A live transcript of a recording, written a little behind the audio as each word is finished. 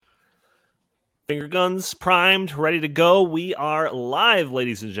Finger guns primed, ready to go. We are live,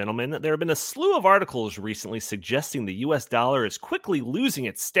 ladies and gentlemen. There have been a slew of articles recently suggesting the US dollar is quickly losing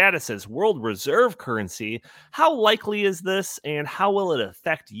its status as world reserve currency. How likely is this, and how will it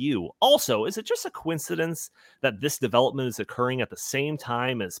affect you? Also, is it just a coincidence that this development is occurring at the same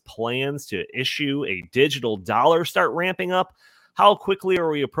time as plans to issue a digital dollar start ramping up? How quickly are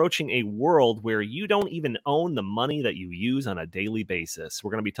we approaching a world where you don't even own the money that you use on a daily basis?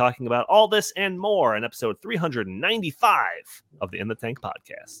 We're going to be talking about all this and more in episode 395 of the In the Tank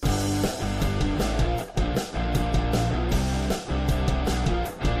podcast.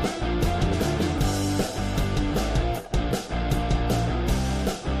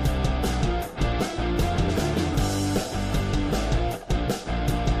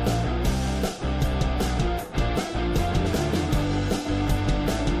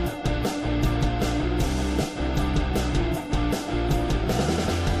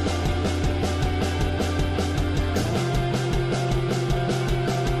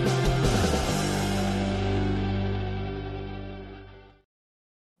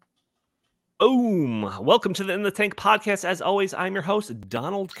 Boom! Welcome to the In the Tank podcast. As always, I'm your host,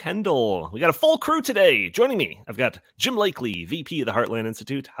 Donald Kendall. We got a full crew today. Joining me, I've got Jim Lakely, VP of the Heartland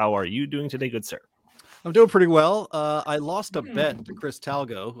Institute. How are you doing today, good sir? I'm doing pretty well. I lost a bet to Chris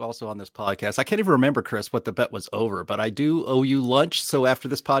Talgo, also on this podcast. I can't even remember, Chris, what the bet was over, but I do owe you lunch. So after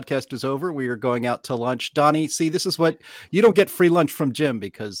this podcast is over, we are going out to lunch. Donnie, see, this is what you don't get free lunch from Jim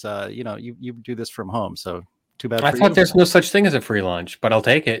because, you do this from home. So too bad. I thought there's no such thing as a free lunch, but I'll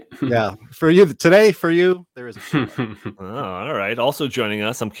take it. Yeah, for you today, there is a free lunch. Oh, all right. Also joining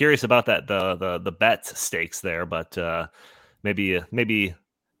us, I'm curious about that the bet stakes there, but maybe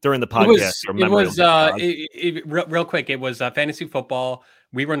during the podcast. Real quick. It was fantasy football.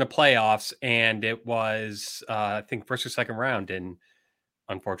 We were in the playoffs, and it was I think first or second round. And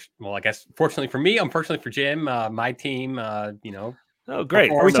fortunately for me, unfortunately for Jim, my team, Oh, great.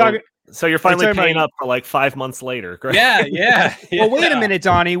 Are we talking? So you're finally paying up for like 5 months later. Great. Yeah. Well, wait a minute,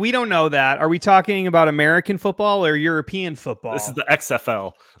 Donnie. We don't know that. Are we talking about American football or European football? This is the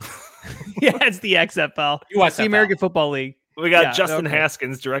XFL. Yeah, it's the XFL. USFL. The American Football League. We got Justin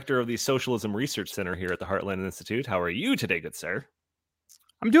Haskins, director of the Socialism Research Center here at the Heartland Institute. How are you today, good sir?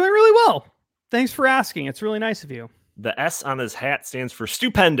 I'm doing really well. Thanks for asking. It's really nice of you. The S on his hat stands for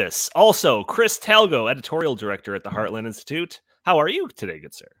stupendous. Also, Chris Talgo, editorial director at the Heartland Institute. How are you today,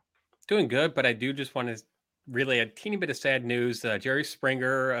 good sir? Doing good, but I do just want to relay a teeny bit of sad news. Jerry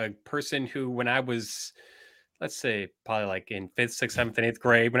Springer, a person who, when I was, let's say, probably like in 5th, 6th, 7th, and 8th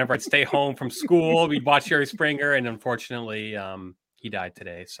grade, whenever I'd stay home from school, we'd watch Jerry Springer, and unfortunately, he died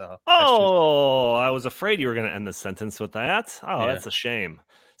today. So, I was afraid you were going to end the sentence with that. Oh, yeah. That's a shame.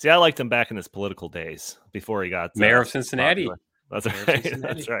 See, I liked him back in his political days before he got mayor of Cincinnati. That's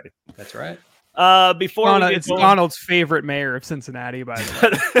right. That's right. It's Donald's favorite mayor of Cincinnati, by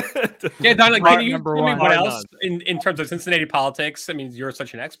the way. Yeah, Donald, can you tell me what else in terms of Cincinnati politics? I mean, you're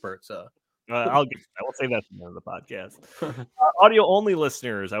such an expert, so. I will say that at the end of the podcast. Audio only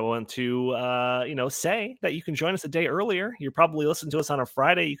listeners, I want to say that you can join us a day earlier. You're probably listening to us on a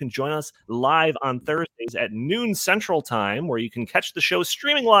Friday. You can join us live on Thursdays at noon Central Time, where you can catch the show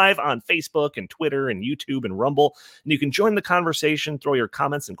streaming live on Facebook and Twitter and YouTube and Rumble. And you can join the conversation, throw your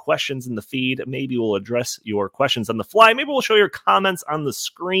comments and questions in the feed. Maybe we'll address your questions on the fly. Maybe we'll show your comments on the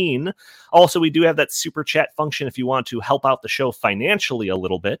screen. Also, we do have that super chat function if you want to help out the show financially a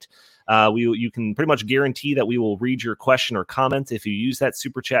little bit. You can pretty much guarantee that we will read your question or comment if you use that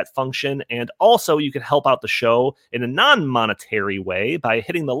super chat function. And also you can help out the show in a non-monetary way by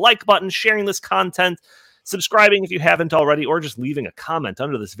hitting the like button, sharing this content, subscribing if you haven't already, or just leaving a comment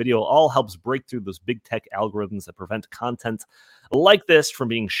under this video. All helps break through those big tech algorithms that prevent content like this from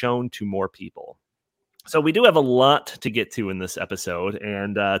being shown to more people. So we do have a lot to get to in this episode,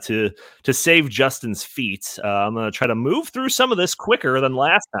 and to save Justin's feet, I'm going to try to move through some of this quicker than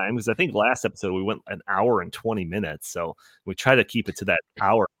last time, because I think last episode we went an hour and 20 minutes, so we try to keep it to that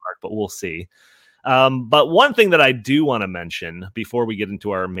hour mark, but we'll see. But one thing that I do want to mention before we get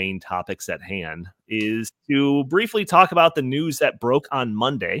into our main topics at hand is to briefly talk about the news that broke on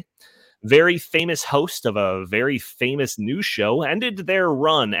Monday. Very famous host of a very famous news show ended their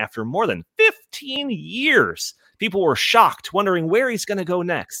run after more than 15 years. People were shocked, wondering where he's going to go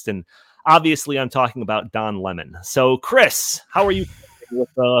next. And obviously, I'm talking about Don Lemon. So, Chris, how are you with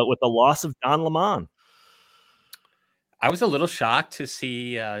the loss of Don Lemon? I was a little shocked to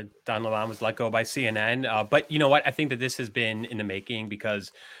see Don Lemon was let go by CNN. But you know what? I think that this has been in the making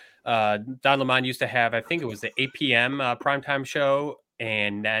because Don Lemon used to have, I think it was the 8 p.m. primetime show.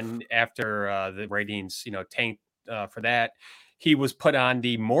 And then after the ratings, tanked for that, he was put on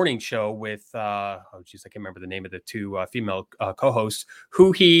the morning show with I can't remember the name of the two female co-hosts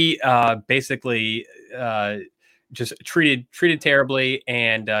who he basically just treated terribly,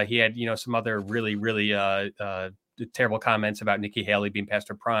 and he had some other really terrible comments about Nikki Haley being past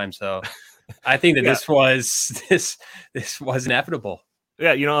her prime. So I think that this was inevitable.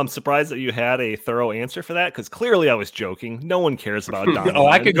 Yeah, I'm surprised that you had a thorough answer for that, because clearly I was joking. No one cares about Don.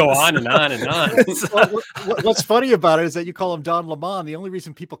 I could go on and on and on. What's funny about it is that you call him Don Lemon. The only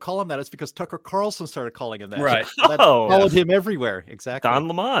reason people call him that is because Tucker Carlson started calling him that. Right. Followed him everywhere. Exactly. Don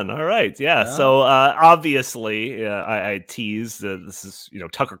Lemon. All right. Yeah. So obviously, I teased this is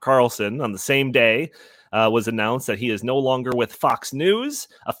Tucker Carlson on the same day. Was announced that he is no longer with Fox News,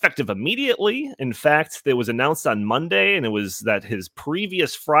 effective immediately. In fact, it was announced on Monday, and it was that his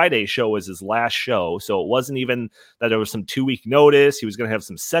previous Friday show was his last show. So it wasn't even that there was some 2-week notice. He was going to have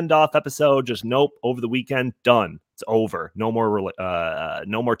some send-off episode. Just nope, over the weekend, done. It's over. No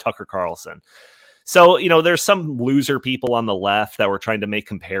more Tucker Carlson. So, there's some loser people on the left that were trying to make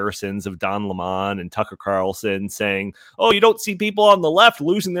comparisons of Don Lemon and Tucker Carlson, saying, oh, you don't see people on the left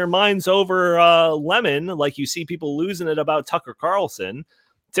losing their minds over Lemon like you see people losing it about Tucker Carlson.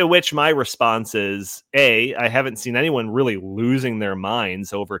 To which my response is, A, I haven't seen anyone really losing their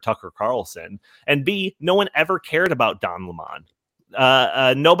minds over Tucker Carlson. And B, no one ever cared about Don Lemon.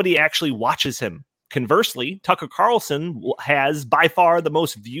 Nobody actually watches him. Conversely, Tucker Carlson has by far the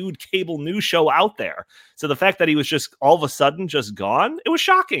most viewed cable news show out there. So the fact that he was just all of a sudden just gone, it was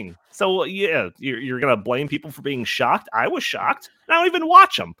shocking. So yeah, you're going to blame people for being shocked. I was shocked. I don't even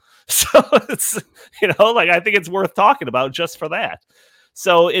watch them. So it's, I think it's worth talking about just for that.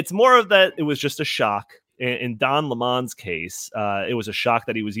 So it's more of that. It was just a shock. In Don Lemon's case, it was a shock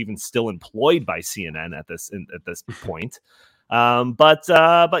that he was even still employed by CNN at this point.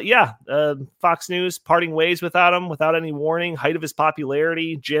 But yeah, Fox News parting ways without him, without any warning, height of his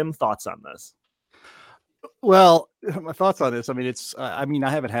popularity. Jim, thoughts on this? Well, my thoughts on this. I mean, I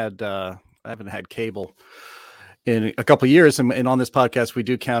haven't had cable in a couple of years. And on this podcast, we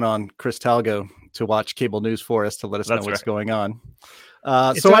do count on Chris Talgo to watch cable news for us to let us know what's going on.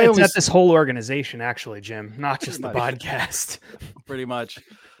 It's at this whole organization, actually, Jim, not just the podcast. Pretty much.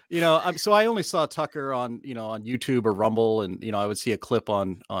 So I only saw Tucker on YouTube or Rumble, and I would see a clip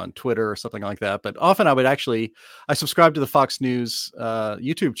on Twitter or something like that. But often I subscribed to the Fox News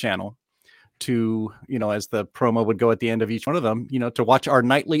YouTube channel to, as the promo would go at the end of each one of them, to watch our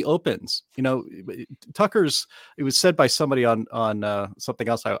nightly opens. Tucker's, it was said by somebody on something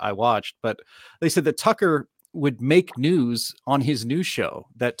else I watched, but they said that Tucker would make news on his news show,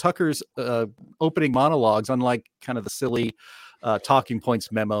 that Tucker's opening monologues, unlike kind of the silly talking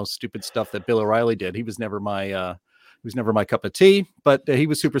points memo, stupid stuff that Bill O'Reilly did. He was never my cup of tea, but he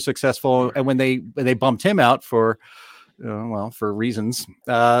was super successful. And when they bumped him out for reasons,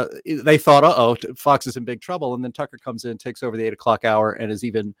 they thought, Fox is in big trouble. And then Tucker comes in, takes over the 8 o'clock hour, and is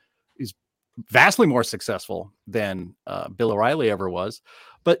vastly more successful than Bill O'Reilly ever was.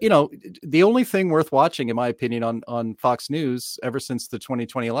 But, the only thing worth watching, in my opinion, on Fox News ever since the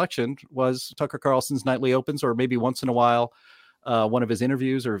 2020 election was Tucker Carlson's nightly opens, or maybe once in a while, one of his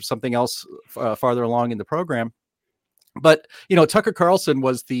interviews or something else farther along in the program. But, Tucker Carlson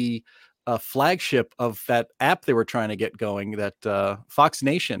was the flagship of that app they were trying to get going, that Fox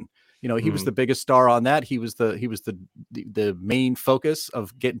Nation. He was the biggest star on that. He was the main focus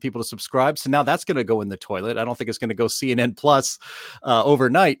of getting people to subscribe. So now that's going to go in the toilet. I don't think it's going to go CNN Plus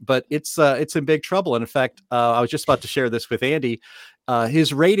overnight, but it's in big trouble. And in fact, I was just about to share this with Andy.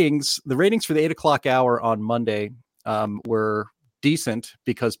 The ratings for the 8 o'clock hour on Monday were decent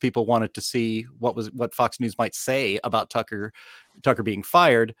because people wanted to see what Fox News might say about Tucker being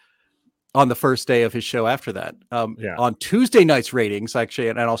fired on the first day of his show after that. On Tuesday night's ratings, actually,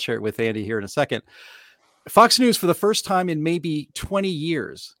 and I'll share it with Andy here in a second, Fox News, for the first time in maybe 20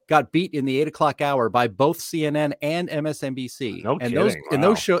 years, got beat in the 8 o'clock hour by both CNN and MSNBC. No kidding. And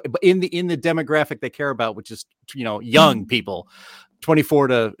those show in the demographic they care about, which is young people,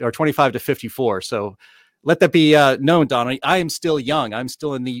 25 to 54. So let that be known, Donnie. I am still young. I'm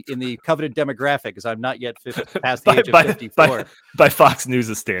still in the coveted demographic, because I'm not yet past the age of 54. By Fox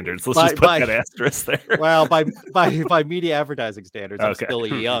News standards. Let's just put that asterisk there. Well, by media advertising standards, I'm still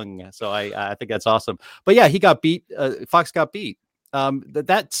young. So I think that's awesome. But yeah, he got beat. Fox got beat.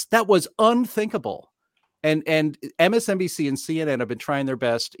 That was unthinkable. And MSNBC and CNN have been trying their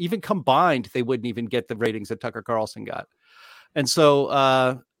best. Even combined, they wouldn't even get the ratings that Tucker Carlson got. And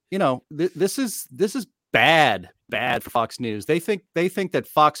so this is bad for Fox News. They think that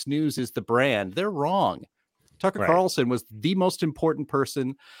Fox News is the brand. They're wrong. Tucker Carlson was the most important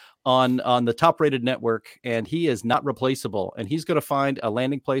person on the top rated network, and he is not replaceable, and he's going to find a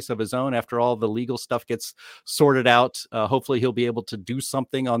landing place of his own after all the legal stuff gets sorted out. Hopefully he'll be able to do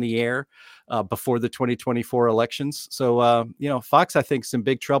something on the air before the 2024 elections. So Fox, I think, is in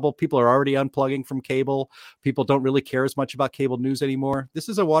big trouble. People are already unplugging from cable. People don't really care as much about cable news anymore. This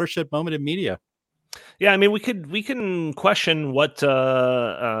is a watershed moment in media. Yeah, I mean, we can question what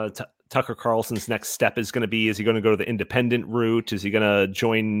Tucker Carlson's next step is going to be. Is he going to go to the independent route? Is he going to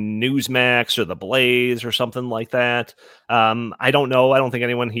join Newsmax or the Blaze or something like that? I don't know. I don't think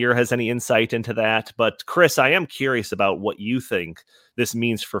anyone here has any insight into that. But Chris, I am curious about what you think this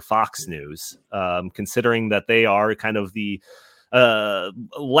means for Fox News, considering that they are kind of the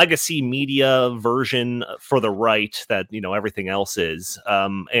legacy media version for the right that everything else is,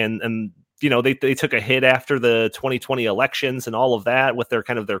 and they took a hit after the 2020 elections and all of that with their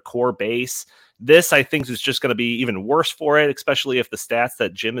core base. This, I think, is just going to be even worse for it, especially if the stats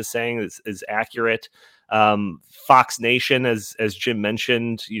that Jim is saying is accurate. Fox Nation, as Jim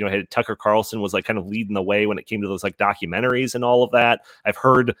mentioned, had Tucker Carlson was kind of leading the way when it came to those documentaries and all of that. I've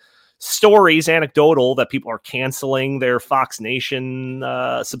heard stories, anecdotal, that people are canceling their Fox Nation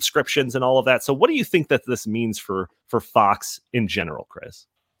subscriptions and all of that. So what do you think that this means for Fox in general, Chris?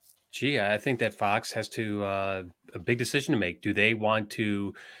 Gee, I think that Fox has a big decision to make. Do they want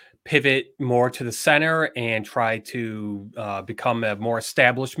to pivot more to the center and try to become a more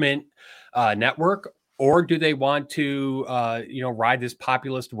establishment network, or do they want to ride this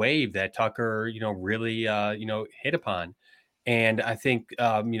populist wave that Tucker really hit upon? And I think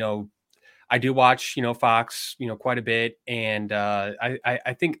I do watch Fox quite a bit, and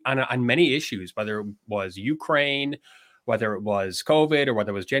I think on many issues, whether it was Ukraine, whether it was COVID, or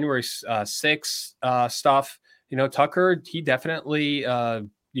whether it was January 6th stuff, Tucker, he definitely,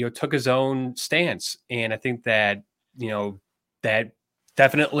 took his own stance. And I think that, that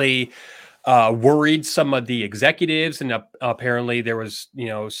definitely worried some of the executives. And apparently there was,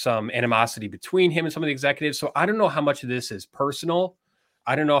 some animosity between him and some of the executives. So I don't know how much of this is personal.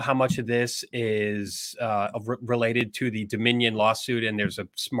 I don't know how much of this is related to the Dominion lawsuit, and there's a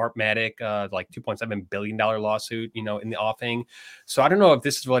Smartmatic $2.7 billion lawsuit, in the offing. So I don't know if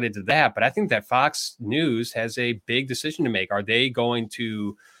this is related to that, but I think that Fox News has a big decision to make. Are they going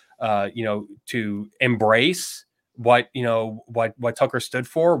to, to embrace what Tucker stood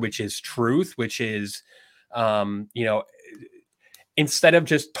for, which is truth, which is, instead of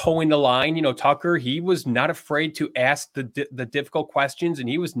just towing the line, Tucker, he was not afraid to ask the difficult questions, and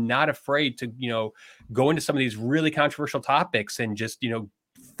he was not afraid to, go into some of these really controversial topics and just,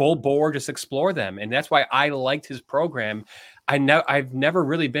 full bore, just explore them. And that's why I liked his program. I've never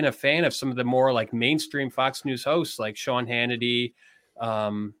really been a fan of some of the more mainstream Fox News hosts like Sean Hannity,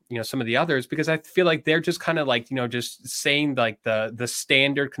 some of the others, because I feel like they're just kind of just saying the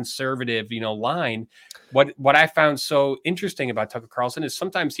standard conservative, line. What I found so interesting about Tucker Carlson is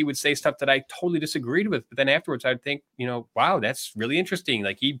sometimes he would say stuff that I totally disagreed with, but then afterwards I'd think, wow, that's really interesting.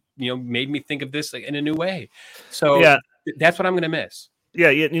 He, made me think of this in a new way. So yeah, that's what I'm going to miss. Yeah,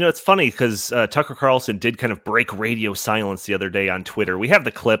 it's funny because Tucker Carlson did kind of break radio silence the other day on Twitter. We have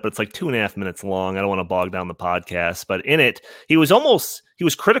the clip, but it's 2.5 minutes long. I don't want to bog down the podcast, but in it, he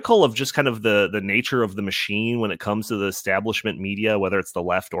was critical of just kind of the nature of the machine when it comes to the establishment media, whether it's the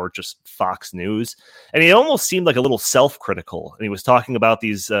left or just Fox News. And he almost seemed like a little self-critical. And he was talking about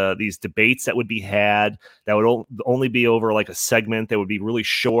these debates that would be had that would only be over a segment that would be really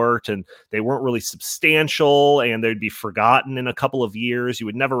short, and they weren't really substantial, and they'd be forgotten in a couple of years. You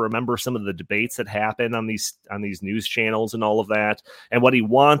would never remember some of the debates that happen on these news channels and all of that. And what he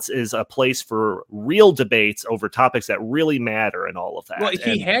wants is a place for real debates over topics that really matter and all of that. Well,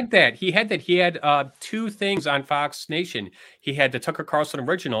 he had that. He had two things on Fox Nation. He had the Tucker Carlson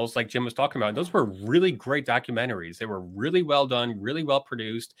originals, like Jim was talking about. And those were really great documentaries. They were really well done, really well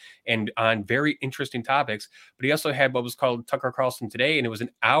produced, and on very interesting topics. But he also had what was called Tucker Carlson Today, and it was an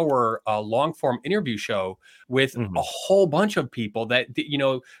hour long form interview show with a whole bunch of people that,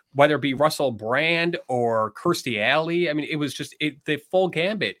 whether it be Russell Brand or Kirstie Alley. I mean, it was just the full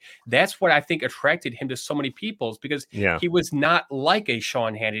gambit. That's what I think attracted him to so many people, because he was not like a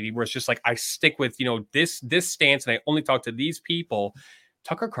Sean Hannity, where it's just I stick with, this stance and I only talk to these people.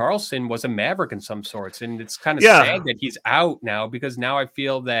 Tucker Carlson was a maverick in some sorts. And it's kind of sad that he's out now, because now I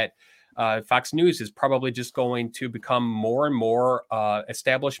feel that Fox News is probably just going to become more and more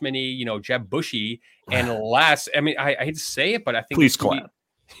establishment-y, Jeb Bushy, and less. I mean, I hate to say it, but I think please clap.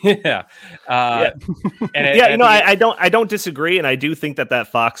 Yeah. Yeah. And I don't disagree, and I do think that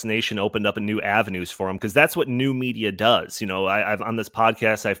Fox Nation opened up a new avenues for him, because that's what new media does. I've on this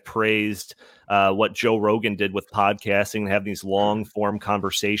podcast, I've praised what Joe Rogan did with podcasting, and have these long form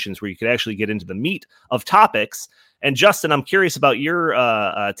conversations where you could actually get into the meat of topics. And Justin, I'm curious about your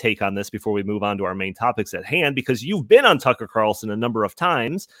take on this before we move on to our main topics at hand, because you've been on Tucker Carlson a number of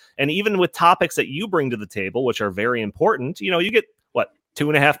times, and even with topics that you bring to the table, which are very important, you get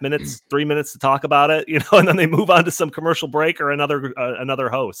 2.5 minutes, 3 minutes to talk about it, and then they move on to some commercial break or another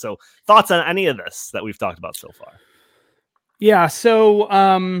host. So thoughts on any of this that we've talked about so far? Yeah. So,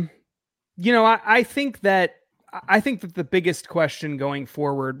 I think that the biggest question going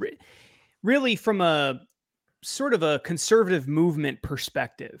forward, really from a sort of a conservative movement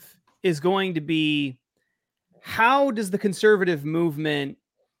perspective, is going to be, how does the conservative movement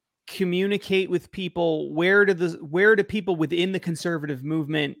communicate with people? Where do people within the conservative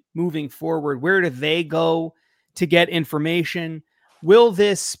movement moving forward, where do they go to get information? Will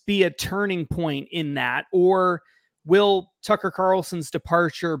this be a turning point in that, or will Tucker Carlson's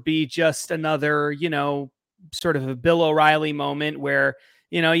departure be just another, sort of a Bill O'Reilly moment where,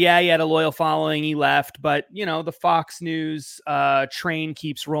 he had a loyal following, he left, but the Fox News train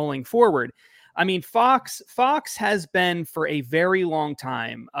keeps rolling forward? I mean, Fox has been for a very long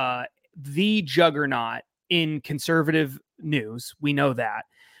time the juggernaut in conservative news. We know that.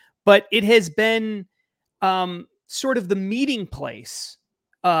 But it has been sort of the meeting place,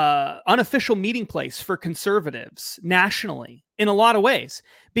 unofficial meeting place for conservatives nationally in a lot of ways.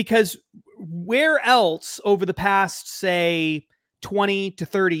 Because where else over the past, say, 20 to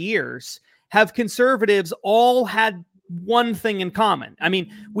 30 years have conservatives all had one thing in common? I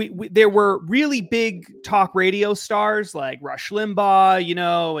mean, there were really big talk radio stars like Rush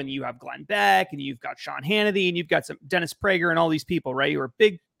Limbaugh, and you have Glenn Beck, and you've got Sean Hannity, and you've got some Dennis Prager and all these people, right? Who are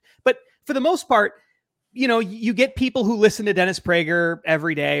big. But for the most part, you get people who listen to Dennis Prager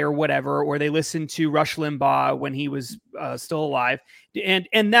every day or whatever, or they listen to Rush Limbaugh when he was still alive,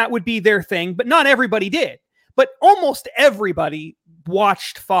 and that would be their thing. But not everybody did. But almost everybody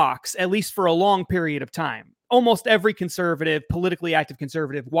watched Fox, at least for a long period of time. Almost every conservative, politically active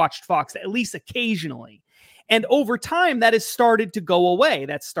conservative, watched Fox at least occasionally. And over time, that has started to go away.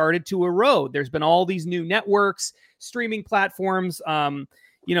 That started to erode. There's been all these new networks, streaming platforms.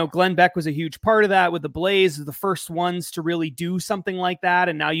 Glenn Beck was a huge part of that, with the Blaze, the first ones to really do something like that.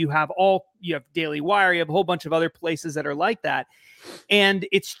 And now you have Daily Wire, you have a whole bunch of other places that are like that. And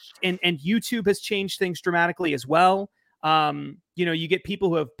and YouTube has changed things dramatically as well. You get people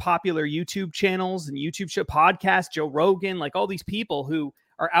who have popular YouTube channels and YouTube show podcasts, Joe Rogan, like all these people who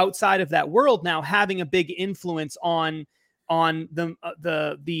are outside of that world now having a big influence on the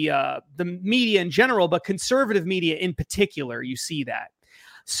media in general, but conservative media in particular. You see that.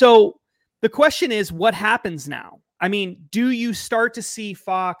 So the question is, what happens now? I mean, do you start to see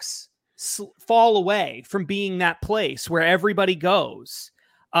Fox fall away from being that place where everybody goes?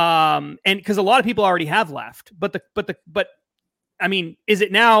 And because a lot of people already have left, but I mean, is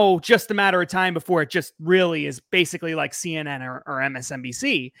it now just a matter of time before it just really is basically like CNN or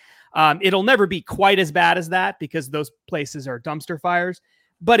MSNBC? It'll never be quite as bad as that, because those places are dumpster fires,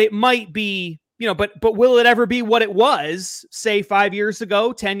 but it might be, but will it ever be what it was, say 5 years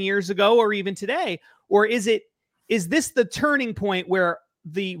ago, 10 years ago, or even today? Or is this the turning point where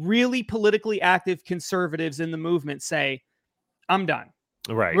the really politically active conservatives in the movement say, I'm done.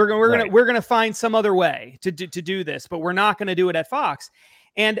 Right. We're gonna find some other way to do this, but we're not going to do it at Fox.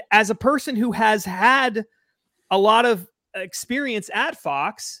 And as a person who has had a lot of experience at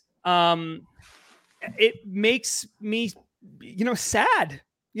Fox, it makes me, sad.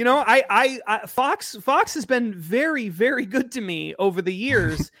 Fox has been very, very good to me over the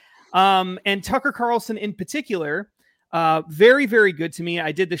years, and Tucker Carlson in particular, very, very good to me.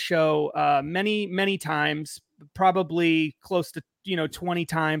 I did the show many, many times, probably close to 20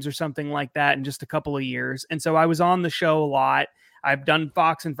 times or something like that in just a couple of years. And so I was on the show a lot. I've done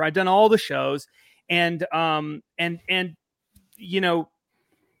Fox and I've done all the shows, and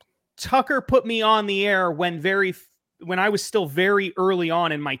Tucker put me on the air when I was still very early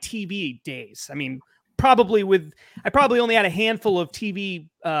on in my TV days. I mean, I probably only had a handful of TV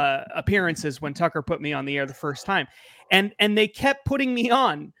appearances when Tucker put me on the air the first time. And they kept putting me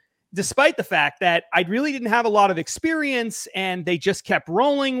on, despite the fact that I really didn't have a lot of experience, and they just kept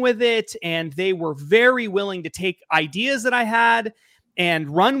rolling with it. And they were very willing to take ideas that I had and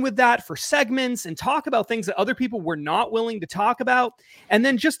run with that for segments and talk about things that other people were not willing to talk about. And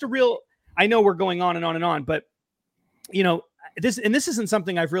then I know we're going on and on and on, but this isn't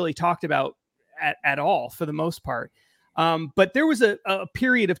something I've really talked about at all for the most part. But there was a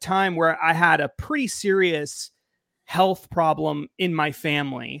period of time where I had a pretty serious health problem in my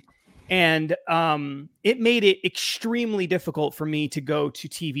family. And it made it extremely difficult for me to go to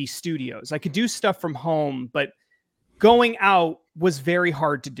TV studios. I could do stuff from home, but going out was very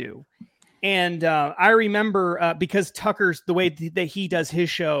hard to do. And I remember because Tucker's, the way that he does his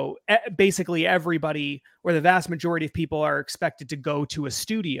show, basically everybody or the vast majority of people are expected to go to a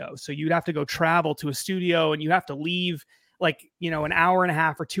studio. So you'd have to go travel to a studio and you have to leave like, an hour and a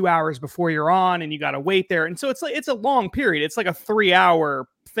half or 2 hours before you're on, and you got to wait there. And so it's a long period. It's like a 3-hour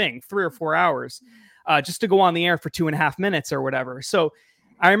thing, 3 or 4 hours just to go on the air for 2.5 minutes or whatever. So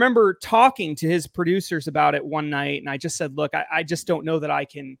I remember talking to his producers about it one night. And I just said, look, I just don't know that I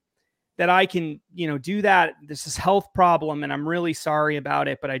can do that. This is health problem. And I'm really sorry about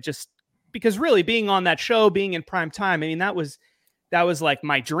it. But because really being on that show, being in prime time, I mean, that was like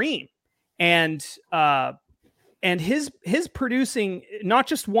my dream. And his producing, not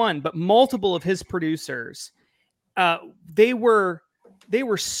just one, but multiple of his producers, they were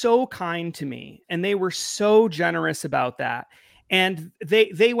so kind to me and they were so generous about that. And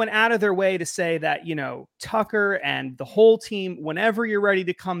they went out of their way to say that, Tucker and the whole team, whenever you're ready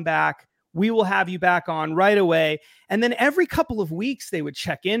to come back, we will have you back on right away. And then every couple of weeks, they would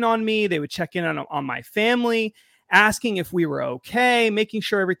check in on me. They would check in on my family, asking if we were okay, making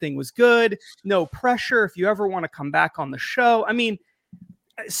sure everything was good. No pressure if you ever want to come back on the show. I mean,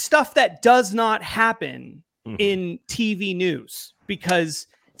 stuff that does not happen in TV news, because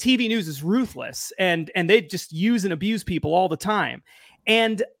TV news is ruthless and they just use and abuse people all the time.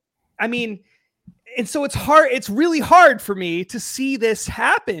 And I mean, and so it's really hard for me to see this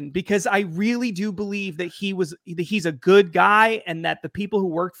happen, because I really do believe that he's a good guy and that the people who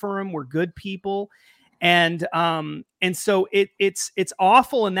worked for him were good people. And so it's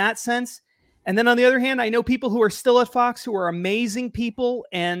awful in that sense. And then on the other hand, I know people who are still at Fox who are amazing people.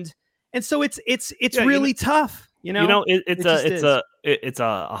 And so it's really tough. It's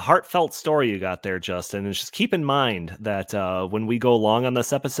a heartfelt story you got there, Justin. And just keep in mind that when we go long on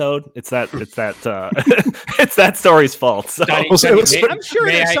this episode, it's that it's that story's fault. So. I'm sure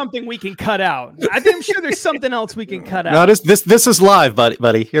there's something we can cut out. I'm sure there's something else we can cut out. No, this is live,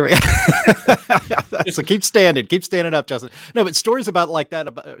 buddy. Here we go. So keep standing up, Justin. No, but stories like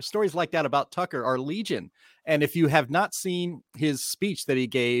that about Tucker are legion. And if you have not seen his speech that he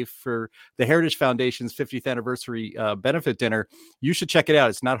gave for the Heritage Foundation's 50th anniversary benefit dinner, you should check it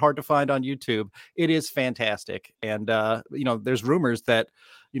out. It's not hard to find on YouTube. It is fantastic. And, there's rumors that,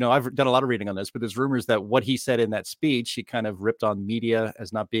 I've done a lot of reading on this, but there's rumors that what he said in that speech, he kind of ripped on media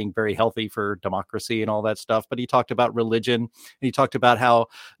as not being very healthy for democracy and all that stuff. But he talked about religion, and he talked about how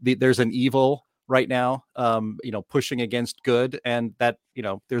there's an evil right now, pushing against good. And that,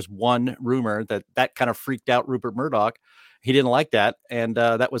 there's one rumor that kind of freaked out Rupert Murdoch. He didn't like that. And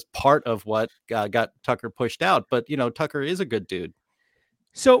that was part of what got Tucker pushed out. But, Tucker is a good dude.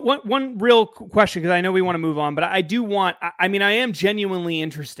 So one real question, because I know we want to move on, but I am genuinely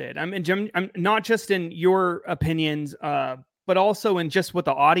interested. I'm not just in your opinions, but also in just what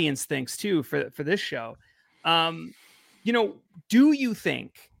the audience thinks too for this show. Do you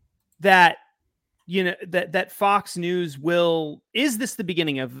think that, that Fox News is this the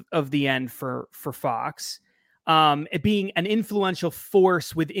beginning of the end for Fox, it being an influential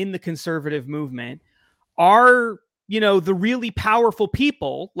force within the conservative movement? Are, the really powerful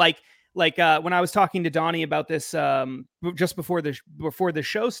people like when I was talking to Donnie about this just before the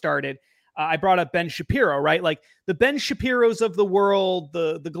show started, I brought up Ben Shapiro, right? Like the Ben Shapiros of the world,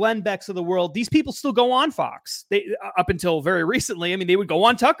 the Glenn Becks of the world, these people still go on Fox. They up until very recently, they would go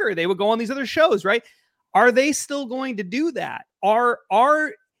on Tucker, they would go on these other shows, right? Are they still going to do that?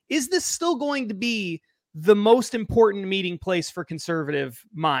 Is this still going to be the most important meeting place for conservative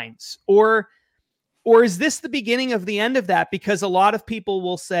minds? Or is this the beginning of the end of that? Because a lot of people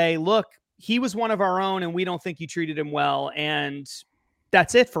will say, look, he was one of our own and we don't think you treated him well. And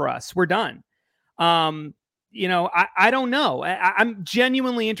that's it for us. We're done. I don't know. I'm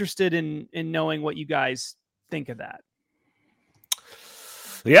genuinely interested in knowing what you guys think of that.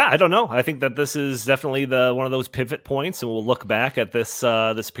 Yeah, I don't know. I think that this is definitely one of those pivot points, and we'll look back at this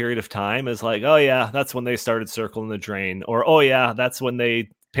period of time as like, oh yeah, that's when they started circling the drain, or oh yeah, that's when they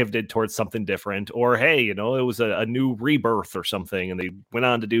pivoted towards something different, or hey, it was a new rebirth or something, and they went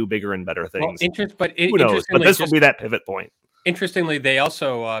on to do bigger and better things. Who knows? But this will be that pivot point. Interestingly, they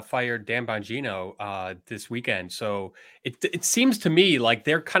also fired Dan Bongino this weekend. So it seems to me like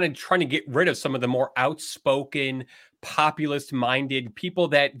they're kind of trying to get rid of some of the more outspoken, populist-minded people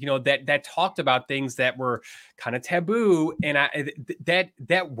that that talked about things that were kind of taboo, and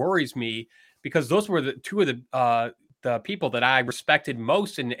that worries me, because those were the two of the the people that I respected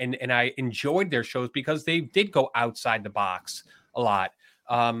most and I enjoyed their shows because they did go outside the box a lot.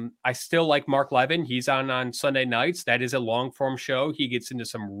 I still like Mark Levin. He's on Sunday nights. That is a long form show. He gets into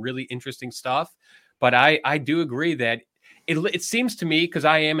some really interesting stuff. But I do agree that it seems to me, because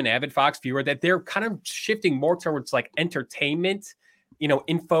I am an avid Fox viewer, that they're kind of shifting more towards like entertainment,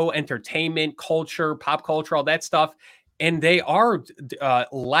 info, entertainment, culture, pop culture, all that stuff. And they are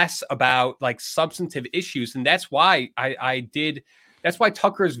less about like substantive issues. And that's why that's why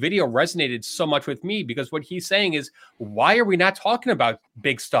Tucker's video resonated so much with me, because what he's saying is, why are we not talking about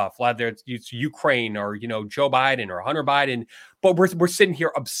big stuff, whether it's Ukraine or, Joe Biden or Hunter Biden, but we're sitting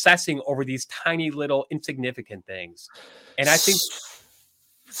here obsessing over these tiny little insignificant things. And I think,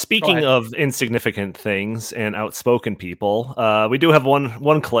 speaking of insignificant things and outspoken people, we do have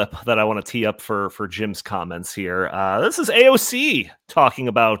one clip that I want to tee up for Jim's comments here. This is AOC talking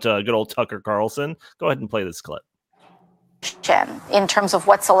about good old Tucker Carlson. Go ahead and play this clip. In terms of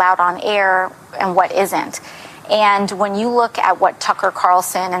what's allowed on air and what isn't. And when you look at what Tucker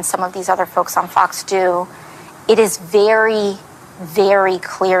Carlson and some of these other folks on Fox do, it is very, very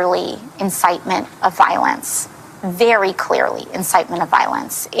clearly incitement of violence. Very clearly incitement of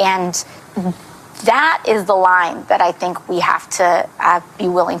violence. And that is the line that I think we have to be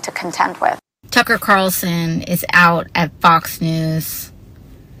willing to contend with. Tucker Carlson is out at Fox News.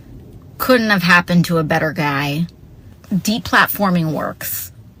 Couldn't have happened to a better guy. Deplatforming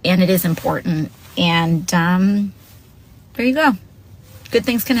works, and it is important. And there you go. Good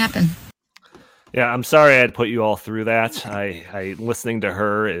things can happen. Yeah, I'm sorry I had to put you all through that. I listening to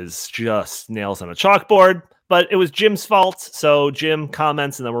her is just nails on a chalkboard, but it was Jim's fault. So Jim,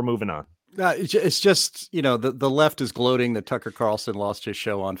 comments, and then we're moving on. It's just, the left is gloating that Tucker Carlson lost his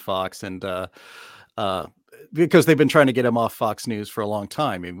show on Fox, and because they've been trying to get him off Fox News for a long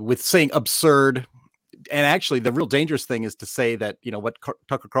time, with saying absurd. And actually, the real dangerous thing is to say that, what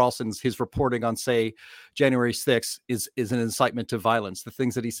Tucker Carlson's his reporting on, say, January 6th is an incitement to violence. The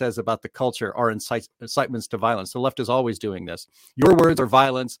things that he says about the culture are incitements to violence. The left is always doing this. Your words are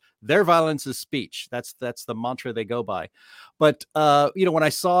violence. Their violence is speech. That's the mantra they go by. But, when I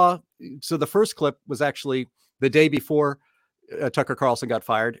saw, so the first clip was actually the day before Tucker Carlson got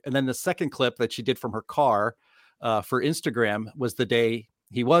fired. And then the second clip that she did from her car for Instagram was the day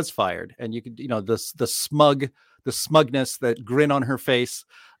he was fired. And you could, the smugness, that grin on her face.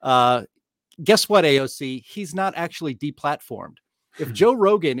 Guess what, AOC? He's not actually deplatformed. If Joe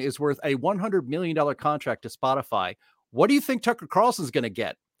Rogan is worth a $100 million contract to Spotify, what do you think Tucker Carlson's going to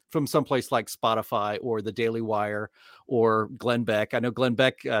get from someplace like Spotify or the Daily Wire or Glenn Beck? I know Glenn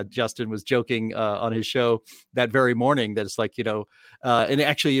Beck, Justin, was joking on his show that very morning that it's like, and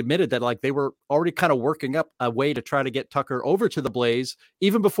actually admitted that like they were already kind of working up a way to try to get Tucker over to the Blaze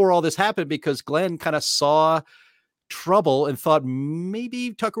even before all this happened, because Glenn kind of saw trouble and thought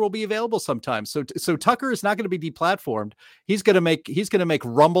maybe Tucker will be available sometime. So Tucker is not going to be deplatformed. He's going to make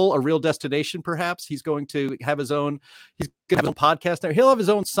Rumble a real destination. Perhaps he's going to have his own podcast there. He'll have his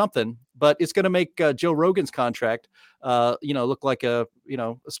own something, but it's going to make Joe Rogan's contract, look like a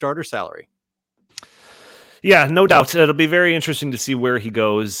starter salary. Yeah, no doubt. It'll be very interesting to see where he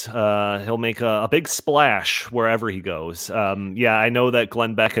goes. He'll make a big splash wherever he goes. Yeah, I know that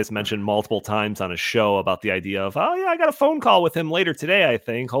Glenn Beck has mentioned multiple times on his show about the idea of, I got a phone call with him later today, I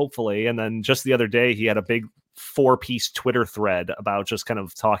think, hopefully. And then just the other day, he had a big 4-piece Twitter thread about just kind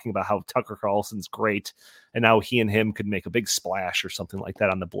of talking about how Tucker Carlson's great, and now he and him could make a big splash or something like that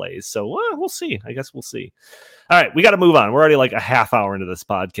on the Blaze. So we'll see. I guess we'll see. All right, we got to move on. We're already like a half hour into this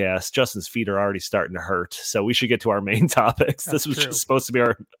podcast. Justin's feet are already starting to hurt, so we should get to our main topics. This was just supposed to be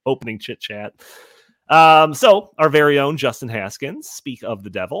our opening chit chat. So our very own Justin Haskins, speak of the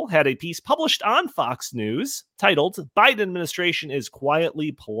devil, had a piece published on Fox News titled "Biden administration is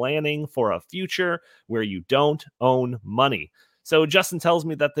quietly planning for a future where you don't own money." So Justin tells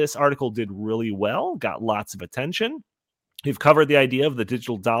me that this article did really well, got lots of attention. We've covered the idea of the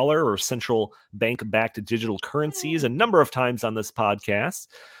digital dollar or central bank-backed digital currencies a number of times on this podcast.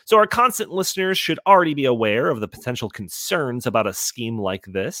 So our constant listeners should already be aware of the potential concerns about a scheme like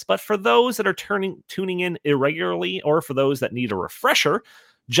this. But for those that are tuning in irregularly, or for those that need a refresher,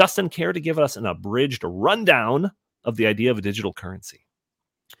 Justin, care to give us an abridged rundown of the idea of a digital currency?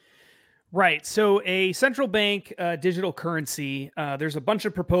 Right. So a central bank digital currency, there's a bunch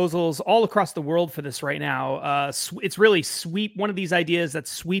of proposals all across the world for this right now. It's really one of these ideas that's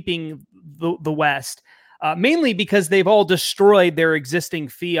sweeping the West, mainly because they've all destroyed their existing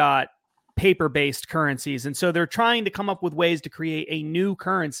fiat paper-based currencies. And so they're trying to come up with ways to create a new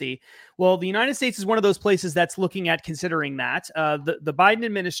currency. Well, the United States is one of those places that's looking at considering that. The Biden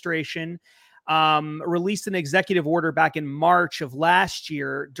administration released an executive order back in March of last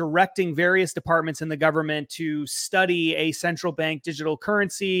year, directing various departments in the government to study a central bank digital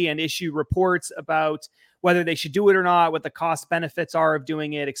currency and issue reports about whether they should do it or not, what the cost benefits are of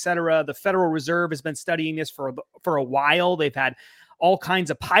doing it, et cetera. The Federal Reserve has been studying this for a while. They've had all kinds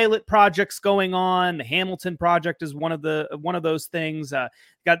of pilot projects going on. The Hamilton Project is one of those things.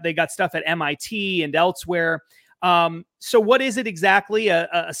 They got stuff at MIT and elsewhere. So what is it exactly?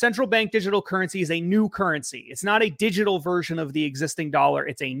 A central bank digital currency is a new currency. It's not a digital version of the existing dollar.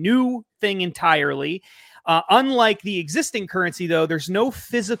 It's a new thing entirely. Unlike the existing currency, though, there's no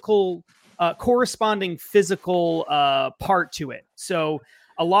corresponding physical part to it. So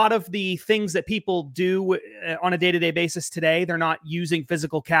a lot of the things that people do on a day-to-day basis today, they're not using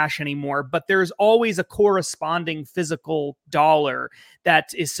physical cash anymore, but there's always a corresponding physical dollar that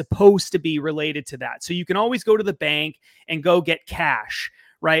is supposed to be related to that. So you can always go to the bank and go get cash,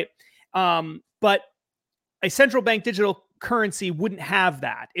 right? But a central bank digital currency wouldn't have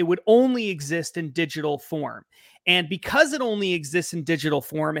that. It would only exist in digital form. And because it only exists in digital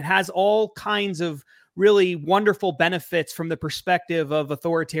form, it has all kinds of really wonderful benefits from the perspective of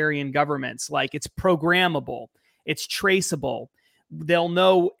authoritarian governments. Like, it's programmable, it's traceable. They'll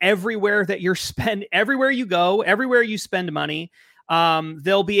know everywhere that everywhere you go, everywhere you spend money.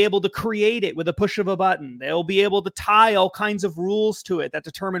 They'll be able to create it with a push of a button. They'll be able to tie all kinds of rules to it that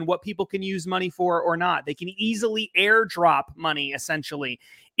determine what people can use money for or not. They can easily airdrop money, essentially,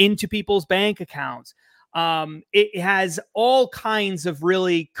 into people's bank accounts. It has all kinds of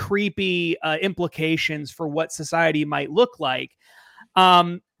really creepy implications for what society might look like.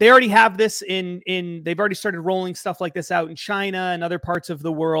 They already have this they've already started rolling stuff like this out in China and other parts of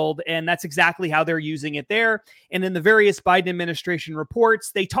the world. And that's exactly how they're using it there. And in the various Biden administration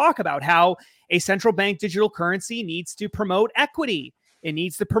reports, they talk about how a central bank digital currency needs to promote equity. It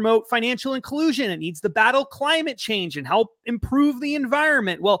needs to promote financial inclusion. It needs to battle climate change and help improve the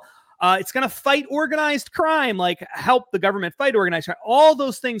environment. Well, it's going to fight organized crime, like help the government fight organized crime. All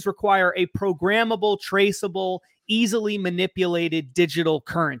those things require a programmable, traceable, easily manipulated digital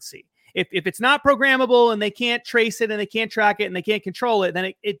currency. If it's not programmable and they can't trace it and they can't track it and they can't control it,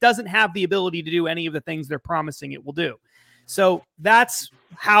 then it doesn't have the ability to do any of the things they're promising it will do. So that's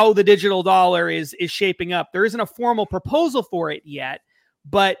how the digital dollar is shaping up. There isn't a formal proposal for it yet,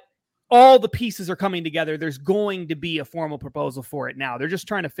 but all the pieces are coming together. There's going to be a formal proposal for it now. They're just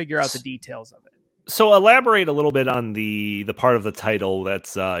trying to figure out the details of it. So elaborate a little bit on the part of the title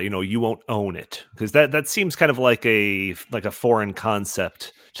that's you won't own it, because that seems kind of like a foreign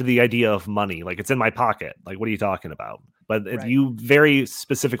concept to the idea of money. Like, it's in my pocket. Like, what are you talking about? But right. You very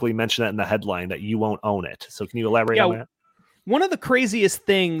specifically mentioned that in the headline that you won't own it. So can you elaborate on that? One of the craziest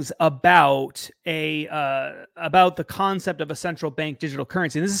things about the concept of a central bank digital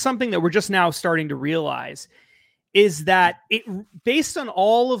currency, and this is something that we're just now starting to realize, is that it, based on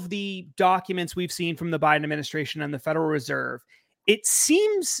all of the documents we've seen from the Biden administration and the Federal Reserve, it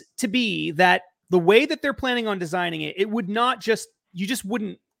seems to be that the way that they're planning on designing it, you just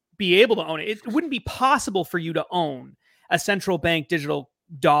wouldn't be able to own it. It wouldn't be possible for you to own a central bank digital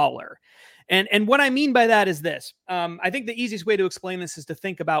dollar. And what I mean by that is this. I think the easiest way to explain this is to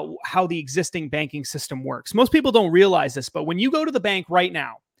think about how the existing banking system works. Most people don't realize this, but when you go to the bank right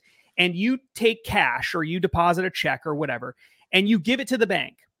now and you take cash or you deposit a check or whatever, and you give it to the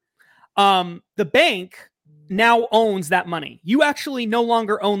bank now owns that money. You actually no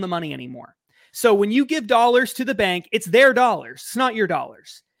longer own the money anymore. So when you give dollars to the bank, it's their dollars. It's not your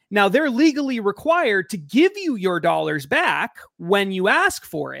dollars. Now, they're legally required to give you your dollars back when you ask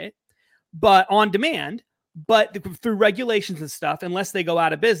for it, but on demand, but through regulations and stuff, unless they go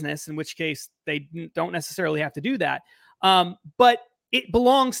out of business, in which case they don't necessarily have to do that. But it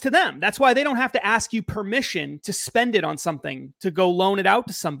belongs to them. That's why they don't have to ask you permission to spend it on something, to go loan it out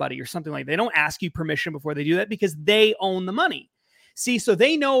to somebody or something like that. They don't ask you permission before they do that because they own the money. See, so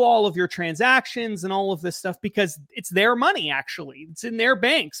they know all of your transactions and all of this stuff because it's their money, actually. It's in their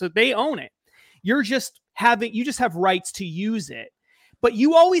bank, so they own it. You just have rights to use it. But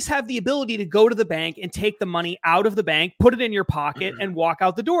you always have the ability to go to the bank and take the money out of the bank, put it in your pocket, and walk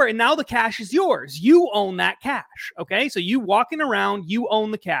out the door. And now the cash is yours. You own that cash. Okay, so you walking around, you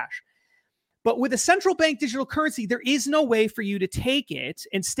own the cash. But with a central bank digital currency, there is no way for you to take it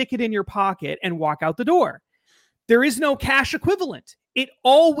and stick it in your pocket and walk out the door. There is no cash equivalent. It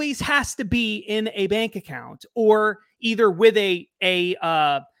always has to be in a bank account, or either with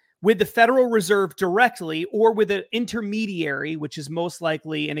with the Federal Reserve directly, or with an intermediary, which is most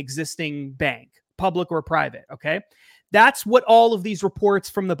likely an existing bank, public or private, okay? That's what all of these reports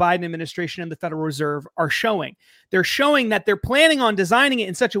from the Biden administration and the Federal Reserve are showing. They're showing that they're planning on designing it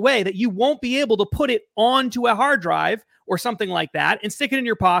in such a way that you won't be able to put it onto a hard drive or something like that and stick it in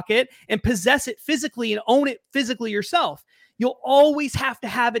your pocket and possess it physically and own it physically yourself. You'll always have to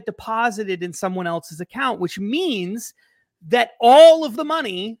have it deposited in someone else's account, which means that all of the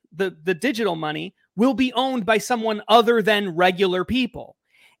money, the digital money, will be owned by someone other than regular people.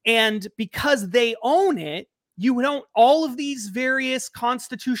 And because they own it, you don't, all of these various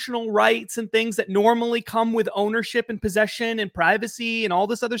constitutional rights and things that normally come with ownership and possession and privacy and all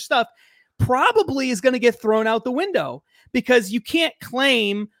this other stuff probably is going to get thrown out the window, because you can't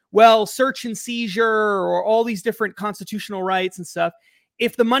claim, well, search and seizure or all these different constitutional rights and stuff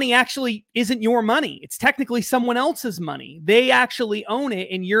if the money actually isn't your money. It's technically someone else's money. They actually own it,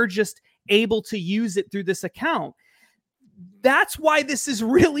 and you're just able to use it through this account. That's why this is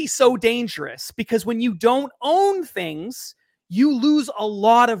really so dangerous, because when you don't own things, you lose a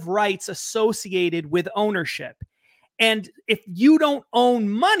lot of rights associated with ownership. And if you don't own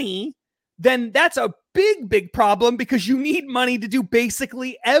money, then that's a big problem, because you need money to do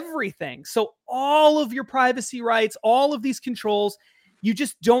basically everything. So all of your privacy rights, all of these controls, you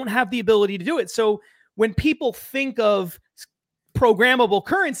just don't have the ability to do it. So when people think of programmable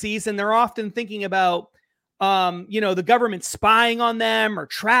currencies, and they're often thinking about the government spying on them or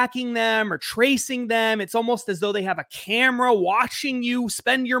tracking them or tracing them, it's almost as though they have a camera watching you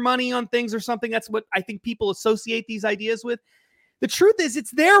spend your money on things or something. That's what I think people associate these ideas with. The truth is,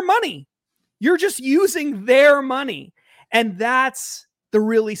 it's their money. You're just using their money. And that's the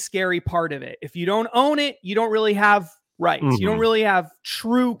really scary part of it. If you don't own it, you don't really have rights. You don't really have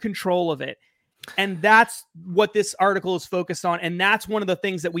true control of it. And that's what this article is focused on. And that's one of the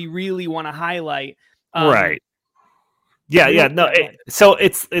things that we really want to highlight. Right. Yeah. No.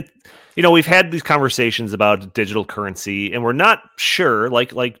 We've had these conversations about digital currency, and we're not sure,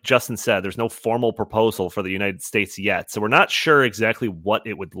 like Justin said, there's no formal proposal for the United States yet. So we're not sure exactly what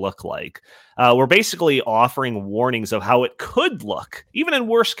it would look like. We're basically offering warnings of how it could look, even in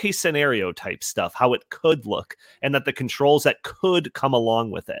worst case scenario type stuff, how it could look, and that the controls that could come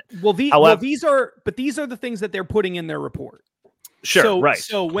along with it. These are the things that they're putting in their report. Sure, right.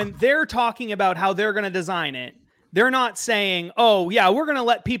 So when they're talking about how they're going to design it, they're not saying, oh, yeah, we're going to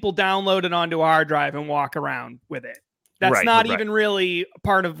let people download it onto a hard drive and walk around with it. That's not even really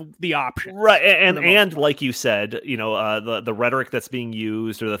part of the option. Right. And like you said, the rhetoric that's being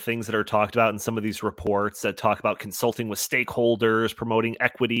used, or the things that are talked about in some of these reports that talk about consulting with stakeholders, promoting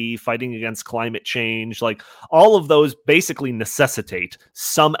equity, fighting against climate change, like all of those basically necessitate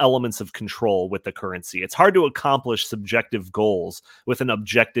some elements of control with the currency. It's hard to accomplish subjective goals with an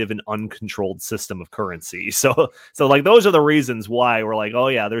objective and uncontrolled system of currency. So like those are the reasons why we're like, oh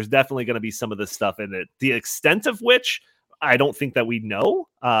yeah, there's definitely going to be some of this stuff in it. The extent of which, I don't think that we know,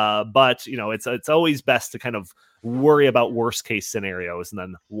 but it's always best to kind of worry about worst case scenarios and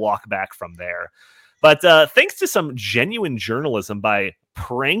then walk back from there. But thanks to some genuine journalism by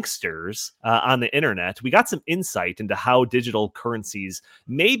pranksters on the internet, we got some insight into how digital currencies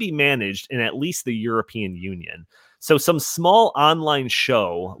may be managed in at least the European Union. So some small online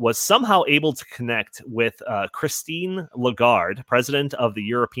show was somehow able to connect with Christine Lagarde, president of the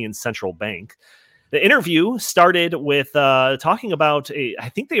European Central Bank. The interview started with talking about I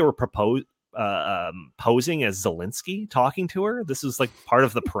think they were posing as Zelensky, talking to her. This was like part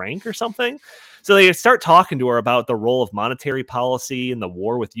of the prank or something. So they start talking to her about the role of monetary policy in the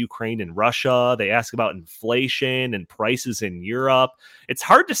war with Ukraine and Russia. They ask about inflation and prices in Europe. It's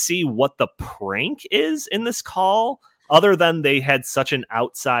hard to see what the prank is in this call, other than they had such an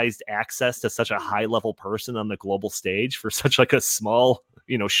outsized access to such a high level person on the global stage for such like a small,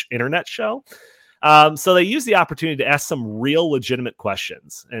 internet show. So they use the opportunity to ask some real legitimate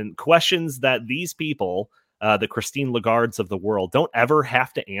questions, and questions that these people, the Christine Lagardes of the world, don't ever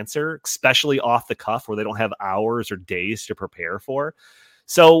have to answer, especially off the cuff where they don't have hours or days to prepare for.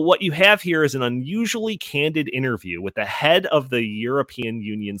 So what you have here is an unusually candid interview with the head of the European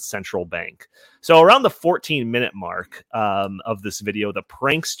Union Central Bank. So around the 14-minute mark of this video, the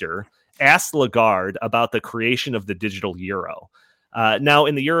prankster asked Lagarde about the creation of the digital euro. Now,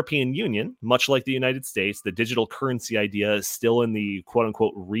 in the European Union, much like the United States, the digital currency idea is still in the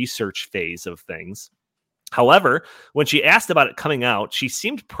quote-unquote research phase of things. However, when she asked about it coming out, she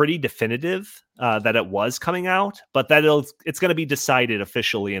seemed pretty definitive that it was coming out, but that it's going to be decided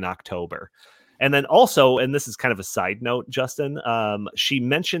officially in October. And then also, and this is kind of a side note, Justin, she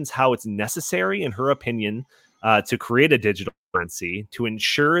mentions how it's necessary, in her opinion, to create a digital currency to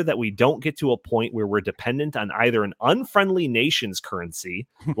ensure that we don't get to a point where we're dependent on either an unfriendly nation's currency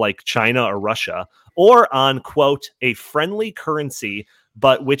like China or Russia, or on, quote, a friendly currency,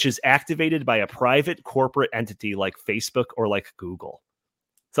 but which is activated by a private corporate entity like Facebook or like Google.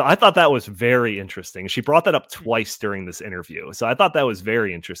 So I thought that was very interesting. She brought that up twice during this interview. So I thought that was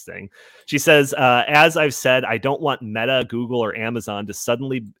very interesting. She says, as I've said, I don't want Meta, Google, or Amazon to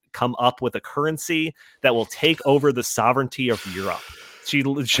suddenly come up with a currency that will take over the sovereignty of Europe. She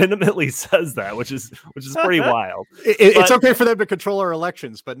legitimately says that, which is pretty wild. It's okay for them to control our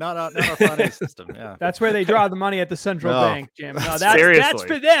elections, but not our finance system. Yeah, that's where they draw the money at the central bank, Jim. No, that's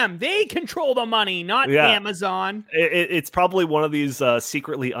for them. They control the money, not Amazon. It's probably one of these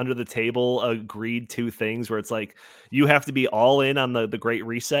secretly under the table agreed to things where it's like you have to be all in on the Great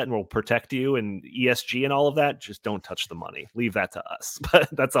Reset and we'll protect you and ESG and all of that. Just don't touch the money. Leave that to us. But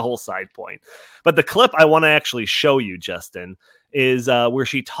that's a whole side point. But the clip I want to actually show you, Justin, is where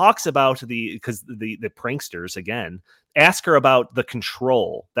she talks about the pranksters, again, ask her about the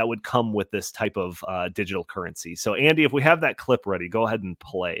control that would come with this type of digital currency. So, Andy, if we have that clip ready, go ahead and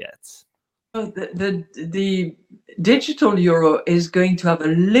play it. The digital euro is going to have a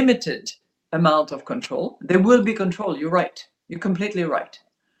limited amount of control. There will be control. You're right. You're completely right.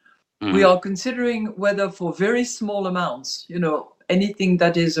 We are considering whether for very small amounts, anything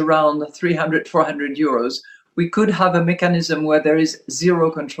that is around 300, 400 euros, we could have a mechanism where there is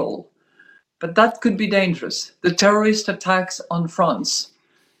zero control. But that could be dangerous. The terrorist attacks on France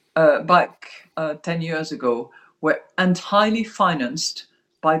back 10 years ago were entirely financed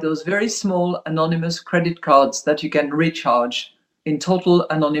by those very small anonymous credit cards that you can recharge in total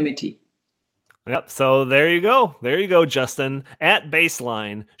anonymity. Yep. So there you go. There you go, Justin. At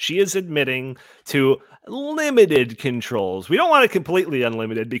baseline, she is admitting to limited controls. We don't want it completely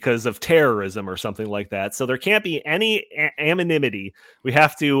unlimited because of terrorism or something like that. So there can't be any anonymity. We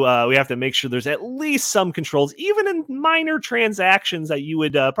have to make sure there's at least some controls, even in minor transactions that you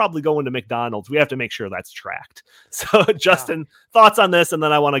would probably go into McDonald's. We have to make sure that's tracked. So Justin, thoughts on this, and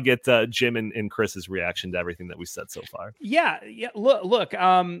then I want to get Jim and Chris's reaction to everything that we said so far. Yeah. Look.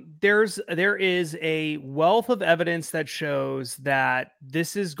 There is a wealth of evidence that shows that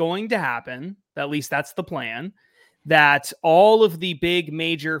this is going to happen. At least that's the plan, that all of the big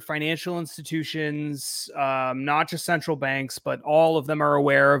major financial institutions, not just central banks, but all of them are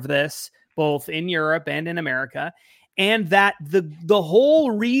aware of this, both in Europe and in America. And that the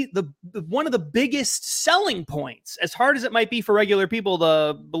whole one of the biggest selling points, as hard as it might be for regular people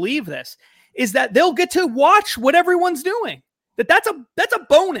to believe this, is that they'll get to watch what everyone's doing. That's a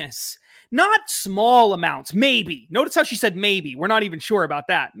bonus. Not small amounts, maybe. Notice how she said maybe. We're not even sure about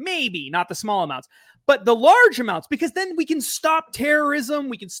that. Maybe, not the small amounts, but the large amounts, because then we can stop terrorism.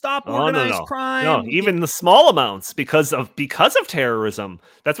 We can stop organized crime. No, even the small amounts because of terrorism.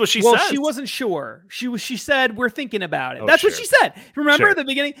 That's what she said. Well, she wasn't sure. She said, we're thinking about it. That's what she said. Remember at the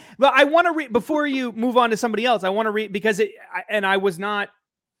beginning? But I want to read, before you move on to somebody else, I want to read, because I was not,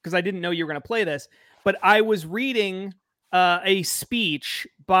 because I didn't know you were going to play this, but I was reading a speech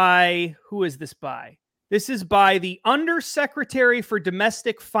by, who is this by? This is by the Undersecretary for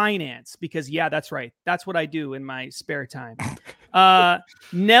Domestic Finance, because that's right. That's what I do in my spare time.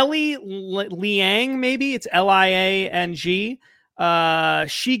 Nellie Liang, maybe it's Liang.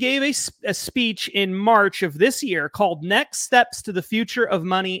 She gave a speech in March of this year called Next Steps to the Future of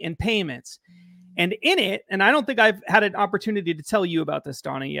Money and Payments. And in it, and I don't think I've had an opportunity to tell you about this,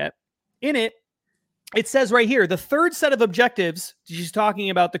 Donna, yet. In it, it says right here, the third set of objectives, she's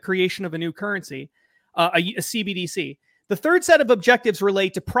talking about the creation of a new currency, a CBDC. The third set of objectives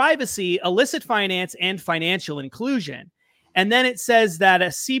relate to privacy, illicit finance, and financial inclusion. And then it says that a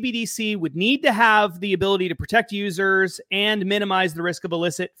CBDC would need to have the ability to protect users and minimize the risk of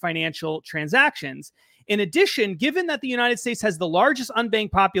illicit financial transactions. In addition, given that the United States has the largest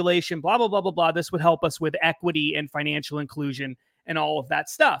unbanked population, blah, blah, blah, blah, blah, this would help us with equity and financial inclusion and all of that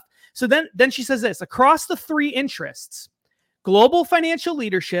stuff. So then she says this: across the three interests, global financial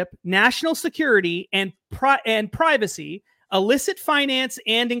leadership, national security, and privacy, illicit finance,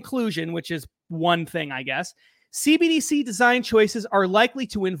 and inclusion, which is one thing, I guess, CBDC design choices are likely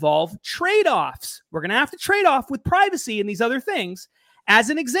to involve trade-offs. We're going to have to trade off with privacy and these other things. As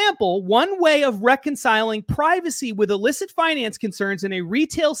an example, one way of reconciling privacy with illicit finance concerns in a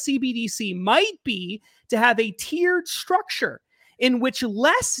retail CBDC might be to have a tiered structure in which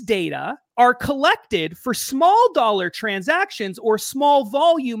less data are collected for small dollar transactions or small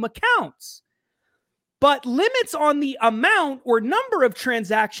volume accounts. But limits on the amount or number of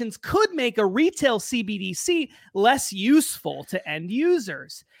transactions could make a retail CBDC less useful to end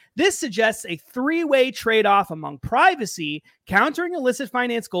users. This suggests a three-way trade-off among privacy, countering illicit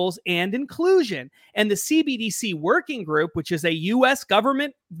finance goals and inclusion. And the CBDC working group, which is a U.S.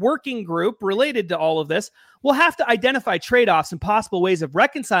 government working group related to all of this, will have to identify trade-offs and possible ways of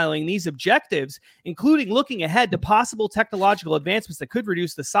reconciling these objectives, including looking ahead to possible technological advancements that could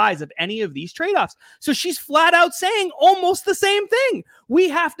reduce the size of any of these trade-offs. So she's flat out saying almost the same thing. We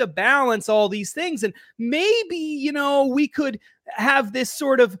have to balance all these things. And maybe, we could have this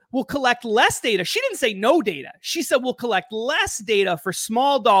sort of, we'll collect less data. She didn't say no data. She said we'll collect less data for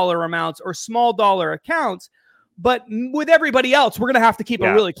small dollar amounts or small dollar accounts. But with everybody else, we're going to have to keep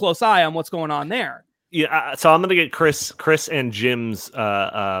a really close eye on what's going on there. Yeah, so I'm going to get Chris and Jim's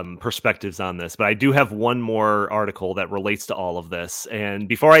perspectives on this, but I do have one more article that relates to all of this. And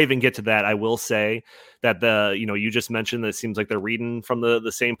before I even get to that, I will say that you just mentioned that it seems like they're reading from the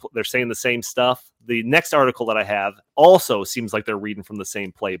same, they're saying the same stuff. The next article that I have also seems like they're reading from the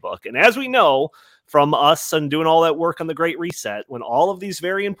same playbook. And as we know from us and doing all that work on the Great Reset, when all of these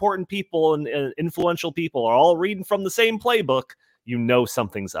very important people and influential people are all reading from the same playbook,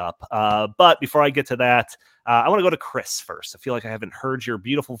 something's up. But before I get to that, I want to go to Chris first. I feel like I haven't heard your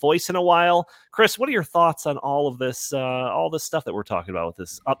beautiful voice in a while. Chris, what are your thoughts on all of this, all this stuff that we're talking about with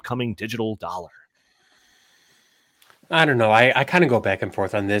this upcoming digital dollar? I don't know. I kind of go back and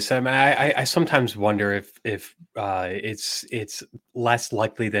forth on this. I mean, I sometimes wonder if it's less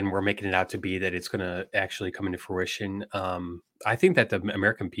likely than we're making it out to be that it's going to actually come into fruition. I think that the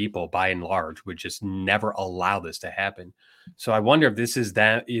American people, by and large, would just never allow this to happen. So I wonder if this is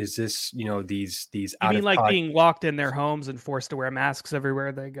this these you mean like being locked in their homes and forced to wear masks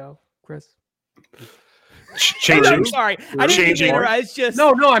everywhere they go, Chris? Changing. I'm sorry, I didn't mean to interrupt. It's just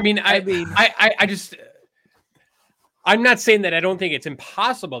no. I mean, I just. I'm not saying that I don't think it's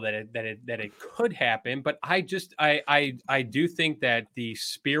impossible that it could happen, but I do think that the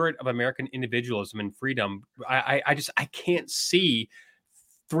spirit of American individualism and freedom, I can't see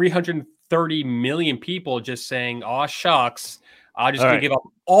 330 million people just saying, "Oh shucks, I'm just going to give up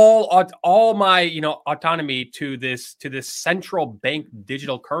all my autonomy to this central bank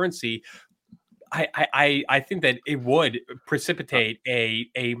digital currency." I think that it would precipitate a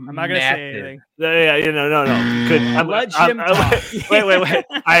I'm not going to say anything. No. Good. Let Jim talk. Wait.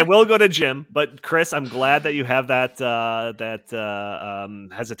 I will go to Jim, but Chris, I'm glad that you have that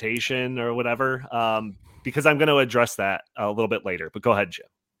hesitation or whatever, because I'm going to address that a little bit later. But go ahead, Jim.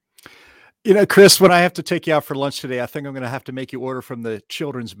 Chris, when I have to take you out for lunch today, I think I'm going to have to make you order from the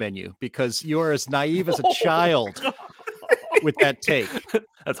children's menu because you're as naive as a child. With that take,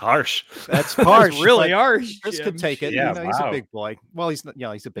 that's harsh. That's harsh. That's really harsh. Chris could take it. Yeah, he's a big boy. Well, he's not.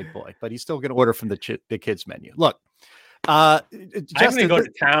 He's a big boy, but he's still going to order from the kids menu. Look, I'm going to go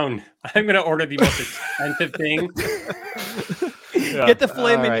to town. I'm going to order the most expensive thing. Get the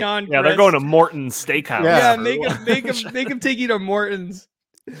filet mignon. Yeah, they're going to Morton's Steakhouse. Yeah, make him take you to Morton's.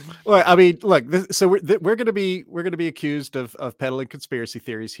 Well, I mean, look. So we're going to be accused of peddling conspiracy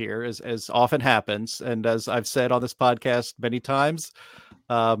theories here, as often happens, and as I've said on this podcast many times,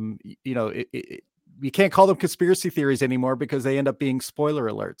 you can't call them conspiracy theories anymore because they end up being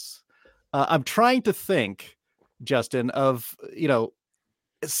spoiler alerts. I'm trying to think, Justin, of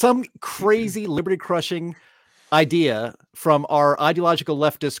some crazy liberty crushing idea from our ideological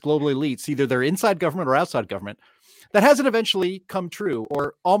leftist global elites, either they're inside government or outside government, that hasn't eventually come true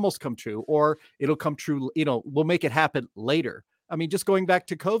or almost come true, or it'll come true, we'll make it happen later. I mean, just going back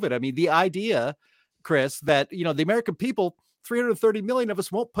to COVID, I mean, the idea, Chris, that, the American people, 330 million of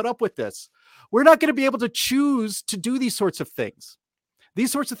us won't put up with this. We're not going to be able to choose to do these sorts of things.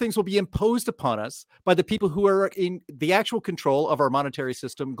 These sorts of things will be imposed upon us by the people who are in the actual control of our monetary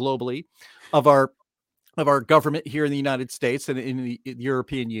system globally, of our government here in the United States and in the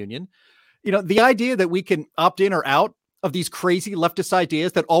European Union. The idea that we can opt in or out of these crazy leftist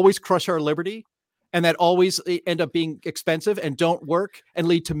ideas that always crush our liberty and that always end up being expensive and don't work and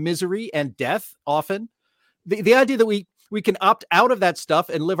lead to misery and death often. The idea that we can opt out of that stuff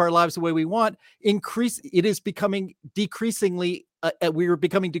and live our lives the way we want, it is becoming decreasingly, we're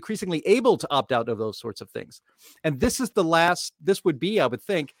becoming decreasingly able to opt out of those sorts of things. And this would be, I would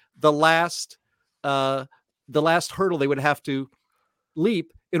think, the last hurdle they would have to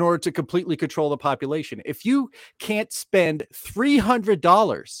leap in order to completely control the population. If you can't spend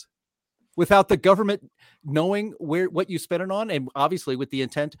 $300 without the government knowing what you spent it on, and obviously with the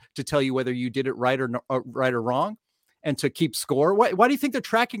intent to tell you whether you did it right or wrong, and to keep score, why do you think they're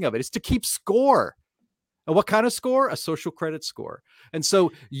tracking of it? It's to keep score. And what kind of score? A social credit score. And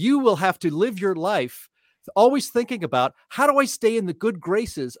so you will have to live your life always thinking about, how do I stay in the good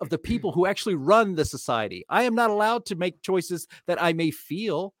graces of the people who actually run the society? I am not allowed to make choices that I may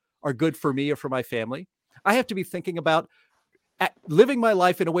feel are good for me or for my family. I have to be thinking about living my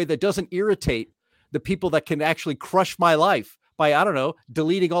life in a way that doesn't irritate the people that can actually crush my life by, I don't know,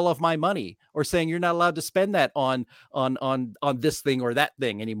 deleting all of my money or saying you're not allowed to spend that on this thing or that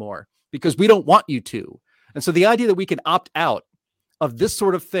thing anymore because we don't want you to. And so the idea that we can opt out of this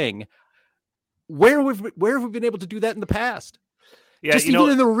sort of thing, where have we been able to do that in the past? Yeah, just even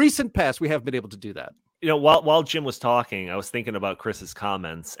in the recent past, we have been able to do that. While Jim was talking, I was thinking about Chris's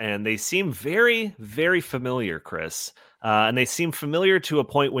comments, and they seem very, very familiar, Chris. And they seem familiar to a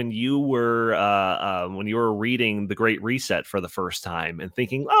point when you were reading The Great Reset for the first time and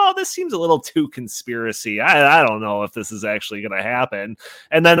thinking, "Oh, this seems a little too conspiracy. I don't know if this is actually going to happen."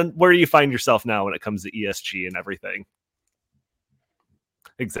 And then where do you find yourself now when it comes to ESG and everything?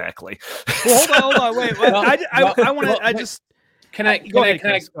 Exactly. Well, hold on, wait. I want to. Can I? Go ahead.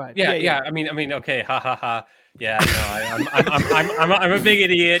 Yeah. I mean, okay. Ha ha ha. Yeah, no, I'm a big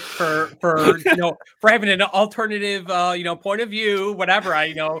idiot for having an alternative point of view. Whatever.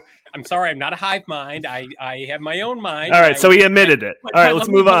 I'm sorry. I'm not a hive mind. I have my own mind. All right. So he admitted it. All right. Let's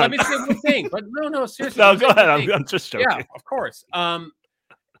move on. Let me say one thing. But no, seriously. No, go ahead. I'm just joking. Yeah, of course.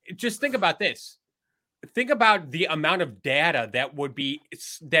 Just think about this. Think about the amount of data that would be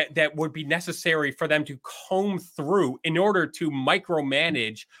necessary for them to comb through in order to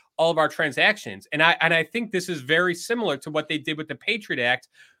micromanage all of our transactions. And I think this is very similar to what they did with the Patriot Act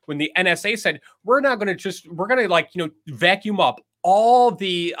when the NSA said, we're going to vacuum up all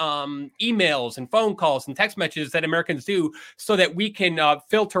the emails and phone calls and text messages that Americans do so that we can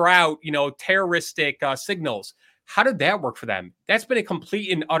filter out, terroristic signals. How did that work for them? That's been a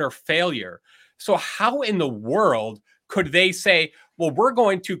complete and utter failure. So how in the world could they say, well, we're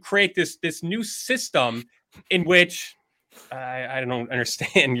going to create this new system in which I don't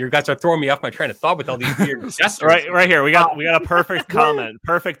understand. You guys are throwing me off my train of thought with all these weird gestures. Right here. We got a perfect comment.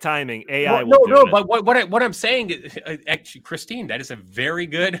 Perfect timing. AI but what I'm saying is, actually, Christine, that is a very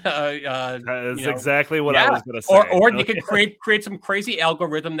good that's exactly what I was going to say. Or you could create some crazy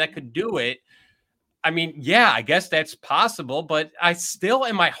algorithm that could do it. I mean, yeah, I guess that's possible, but I still,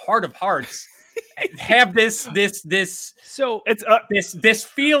 in my heart of hearts, have this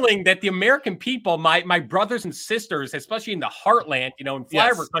feeling that the American people, my brothers and sisters, especially in the heartland, in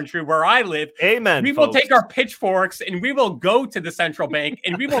flyover country where I live, amen. We will take our pitchforks and we will go to the central bank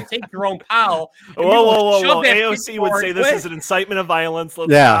and we will take Jerome Powell. Whoa! AOC would say this is an incitement of violence.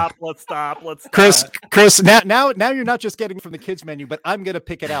 Let's stop. Chris. Now you're not just getting from the kids menu, but I'm going to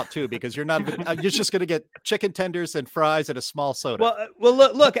pick it out too because you're you're just going to get chicken tenders and fries and a small soda. Well,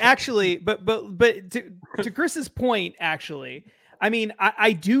 look, actually, but to Chris's point, actually, I mean,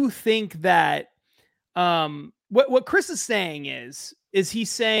 I do think that what Chris is saying is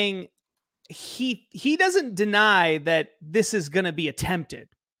he's saying he doesn't deny that this is going to be attempted.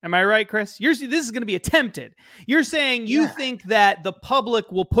 Am I right, Chris? This is going to be attempted. You're saying you think that the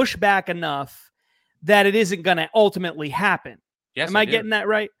public will push back enough that it isn't going to ultimately happen. Yes, Am I getting that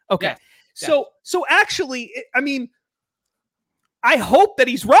right? Okay. Yeah. So actually, I mean, I hope that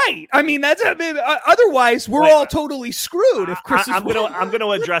he's right. I mean, otherwise we're all totally screwed. If Chris is I'm going to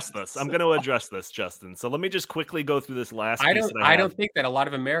address this. I'm going to address this, Justin. So let me just quickly go through this last. I don't think that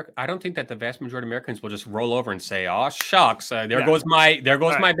I don't think that the vast majority of Americans will just roll over and say, "Oh shucks, there goes my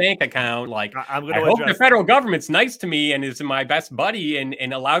bank account." Like, I hope the federal government's nice to me and is my best buddy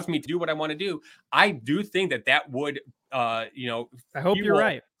and allows me to do what I want to do. I do think that would, I hope you're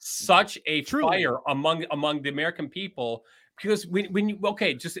right. Such a fire among the American people. Because when you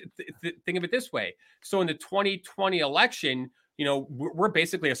just think of it this way. So in the 2020 election, we're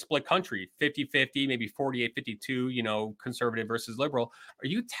basically a split country, 50-50, maybe 48-52, conservative versus liberal. Are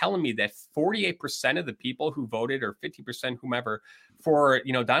you telling me that 48% of the people who voted or 50% whomever for,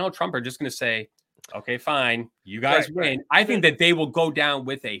 Donald Trump are just going to say, okay, fine, you guys win. Right. I think that they will go down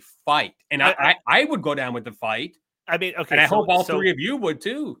with a fight. And I would go down with the fight. I mean, okay. And I hope all three of you would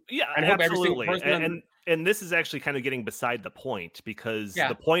too. Yeah, I hope absolutely. And this is actually kind of getting beside the point because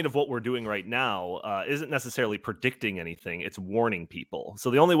the point of what we're doing right now isn't necessarily predicting anything. It's warning people.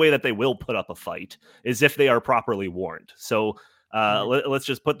 So the only way that they will put up a fight is if they are properly warned. So let's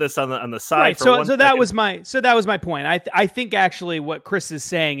just put this on the side. Right. So that was my point. I think actually what Chris is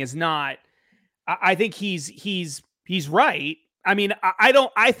saying is not. I think he's right. I mean,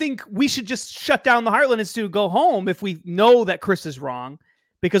 I think we should just shut down the Heartland Institute, go home if we know that Chris is wrong.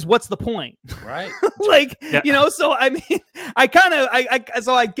 Because what's the point? Right. So I mean, I get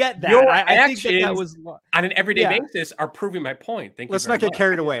that. Your I think actions that was on an everyday basis are proving my point. Let's not get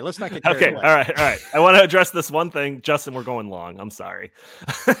carried away. Okay. All right. I want to address this one thing. Justin, we're going long. I'm sorry.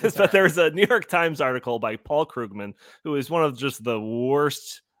 But there's a New York Times article by Paul Krugman, who is one of just the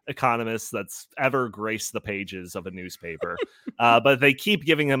worst economist that's ever graced the pages of a newspaper. But they keep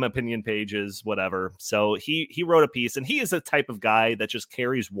giving him opinion pages, whatever. So he wrote a piece, and he is a type of guy that just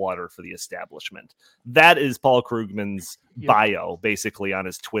carries water for the establishment. That is Paul Krugman's bio, basically, on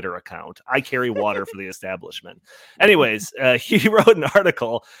his Twitter account. I carry water for the establishment. Anyways, he wrote an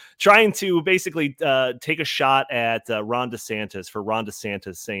article trying to basically take a shot at Ron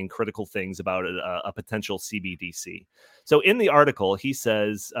DeSantis saying critical things about a potential CBDC. So in the article, he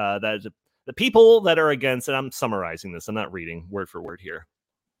says that the people that are against, and I'm summarizing this, I'm not reading word for word here.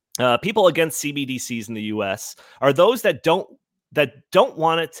 People against CBDCs in the U.S. are those that don't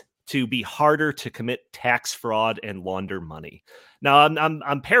want it to be harder to commit tax fraud and launder money. Now,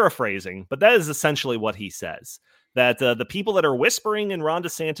 I'm paraphrasing, but that is essentially what he says. That the people that are whispering in Ron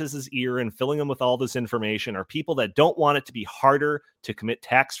DeSantis' ear and filling him with all this information are people that don't want it to be harder to commit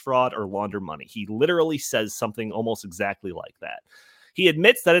tax fraud or launder money. He literally says something almost exactly like that. He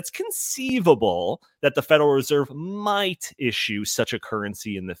admits that it's conceivable that the Federal Reserve might issue such a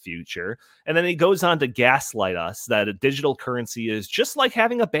currency in the future. And then he goes on to gaslight us that a digital currency is just like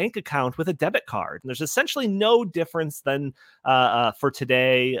having a bank account with a debit card. And there's essentially no difference than for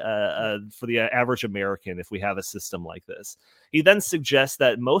today, for the average American, if we have a system like this. He then suggests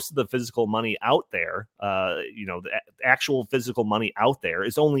that most of the physical money out there, the actual physical money out there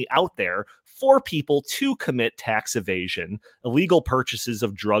is only out there for people to commit tax evasion, illegal purchases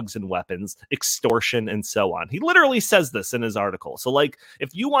of drugs and weapons, extortion, and so on. He literally says this in his article. So, like,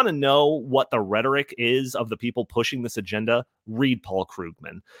 if you want to know what the rhetoric is of the people pushing this agenda, read Paul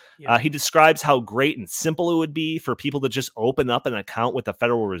Krugman. Yeah. He describes how great and simple it would be for people to just open up an account with the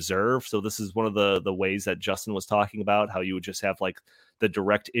Federal Reserve. So this is one of the ways that Justin was talking about, how you would just have like the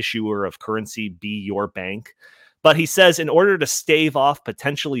direct issuer of currency be your bank. But he says in order to stave off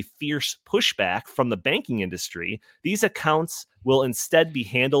potentially fierce pushback from the banking industry, these accounts will instead be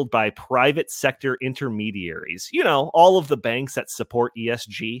handled by private sector intermediaries. You know, all of the banks that support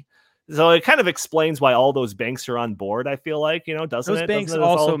ESG. So it kind of explains why all those banks are on board, I feel like, doesn't it? Those banks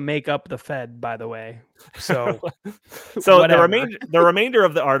also make up the Fed, by the way. So the remainder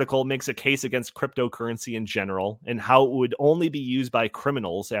of the article makes a case against cryptocurrency in general and how it would only be used by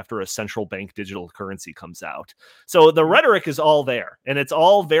criminals after a central bank digital currency comes out. So the rhetoric is all there, and it's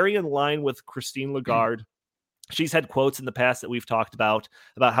all very in line with Christine Lagarde. She's had quotes in the past that we've talked about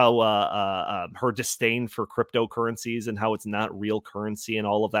how her disdain for cryptocurrencies and how it's not real currency and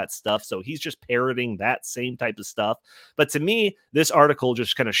all of that stuff. So he's just parroting that same type of stuff. But to me, this article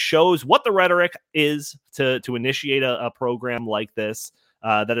just kind of shows what the rhetoric is to initiate a program like this.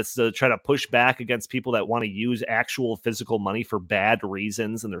 That it's to try to push back against people that want to use actual physical money for bad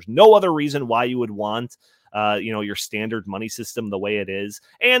reasons. And there's no other reason why you would want your standard money system the way it is,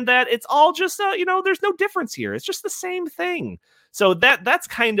 and that it's all just there's no difference here. It's just the same thing. So that's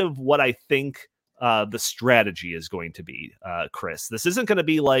kind of what I think the strategy is going to be, Chris. This isn't going to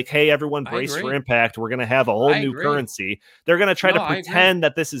be like, hey, everyone brace for impact. We're going to have a whole new currency. They're going to try to pretend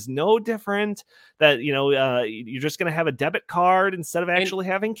that this is no different, that, you're just going to have a debit card instead of actually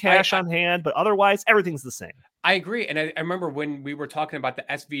having cash on hand. But otherwise, everything's the same. I agree. And I remember when we were talking about the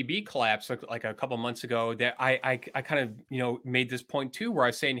SVB collapse, like a couple months ago, that I kind of, made this point too, where I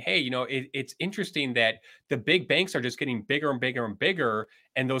was saying, hey, it's interesting that the big banks are just getting bigger and bigger and bigger.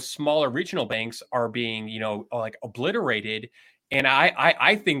 And those smaller regional banks are being, like obliterated. And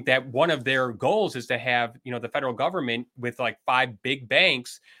I think that one of their goals is to have, the federal government with like 5 big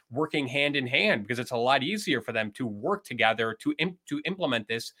banks working hand in hand, because it's a lot easier for them to work together to implement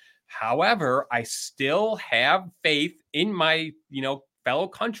this. However, I still have faith in my, fellow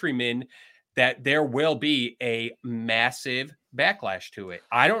countrymen that there will be a massive backlash to it.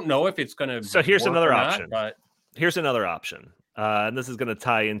 I don't know if it's going to. So here's another option. Here's another option. And this is going to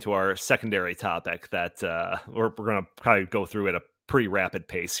tie into our secondary topic that we're going to probably go through at a pretty rapid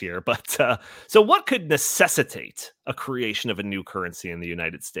pace here. But so what could necessitate a creation of a new currency in the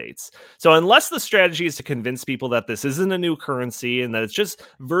United States? So unless the strategy is to convince people that this isn't a new currency and that it's just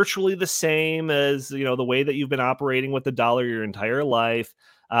virtually the same as, the way that you've been operating with the dollar your entire life,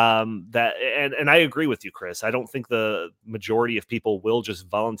 and I agree with you, Chris. I don't think the majority of people will just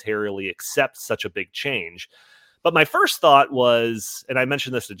voluntarily accept such a big change. But my first thought was, and I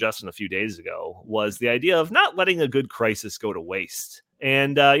mentioned this to Justin a few days ago, was the idea of not letting a good crisis go to waste.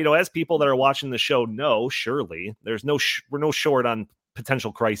 And, as people that are watching the show know, surely we're no short on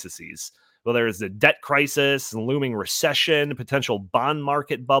potential crises. Well, there's a debt crisis, looming recession, potential bond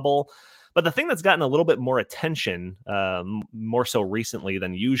market bubble. But the thing that's gotten a little bit more attention, more so recently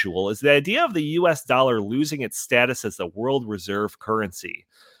than usual, is the idea of the U.S. dollar losing its status as the world reserve currency.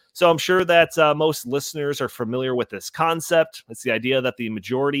 So I'm sure that most listeners are familiar with this concept. It's the idea that the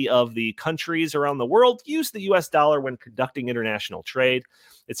majority of the countries around the world use the US dollar when conducting international trade.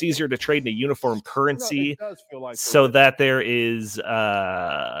 It's easier to trade in a uniform currency so that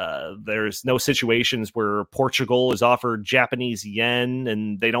there's no situations where Portugal is offered Japanese yen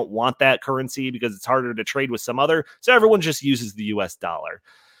and they don't want that currency because it's harder to trade with some other. So everyone just uses the US dollar.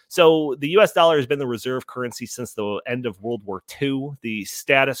 So the US dollar has been the reserve currency since the end of World War II. The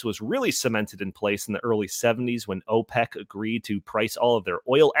status was really cemented in place in the early 70s when OPEC agreed to price all of their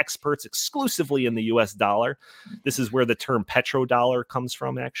oil exports exclusively in the US dollar. This is where the term petrodollar comes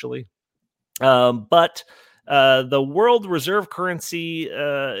from, actually. But the world reserve currency,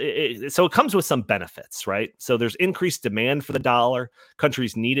 so it comes with some benefits, right? So there's increased demand for the dollar.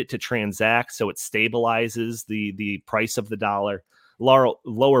 Countries need it to transact, so it stabilizes the price of the dollar.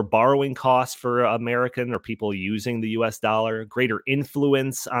 Lower borrowing costs for American or people using the US dollar, greater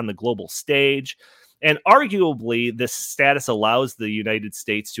influence on the global stage. And arguably, this status allows the United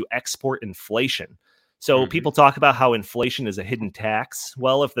States to export inflation. So people talk about how inflation is a hidden tax.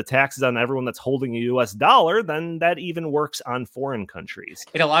 Well, if the tax is on everyone that's holding a US dollar, then that even works on foreign countries.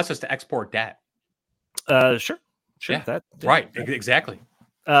 It allows us to export debt. Sure. Yeah. Right. Exactly.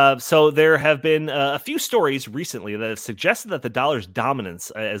 So there have been a few stories recently that have suggested that the dollar's dominance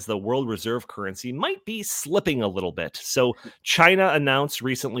as the world reserve currency might be slipping a little bit. So China announced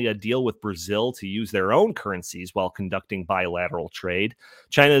recently a deal with Brazil to use their own currencies while conducting bilateral trade.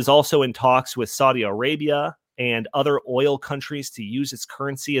 China is also in talks with Saudi Arabia and other oil countries to use its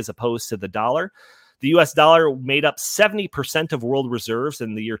currency as opposed to the dollar. The US dollar made up 70% of world reserves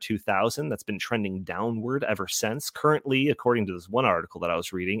in the year 2000. That's been trending downward ever since. Currently, according to this one article that I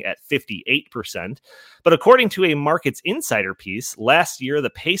was reading, at 58%. But according to a Markets Insider piece, last year,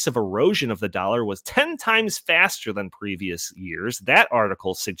 the pace of erosion of the dollar was 10 times faster than previous years. That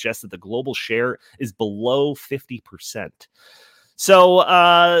article suggests that the global share is below 50%. So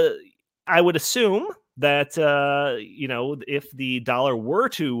I would assume that, if the dollar were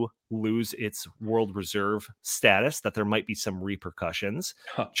to lose its world reserve status, that there might be some repercussions.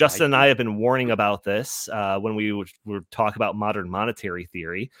 Justin and I have been warning about this when we would talk about modern monetary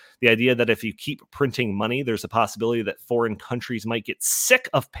theory. The idea that if you keep printing money, there's a possibility that foreign countries might get sick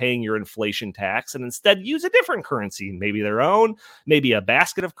of paying your inflation tax and instead use a different currency, maybe their own, maybe a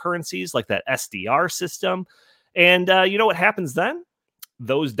basket of currencies like that SDR system. And you know what happens then?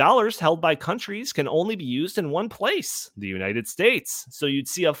 Those dollars held by countries can only be used in one place, the United States. So you'd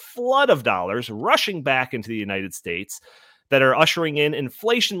see a flood of dollars rushing back into the United States that are ushering in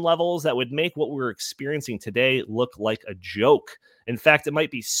inflation levels that would make what we're experiencing today look like a joke. In fact, it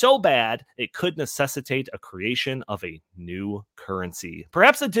might be so bad, it could necessitate a creation of a new currency,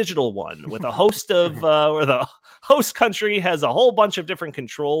 perhaps a digital one with a host of, where the host country has a whole bunch of different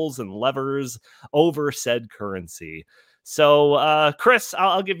controls and levers over said currency. So, Chris,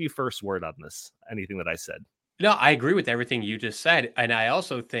 I'll give you first word on this. Anything that I said. No, I agree with everything you just said. And I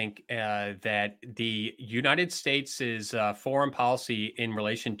also think that the United States' foreign policy in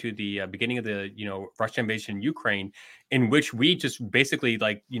relation to the beginning of the, Russian invasion in Ukraine, in which we just basically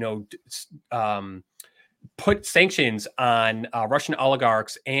put sanctions on Russian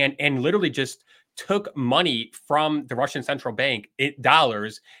oligarchs and literally just took money from the Russian central bank,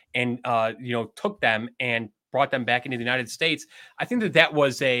 dollars, and, took them and brought them back into the United States. I think that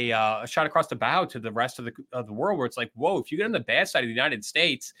was a shot across the bow to the rest of the world, where it's like, whoa, if you get on the bad side of the United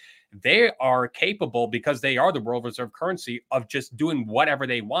States, they are capable, because they are the world reserve currency, of just doing whatever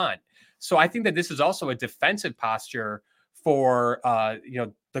they want. So I think that this is also a defensive posture for,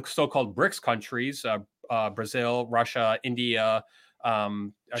 the so-called BRICS countries, Brazil, Russia, India,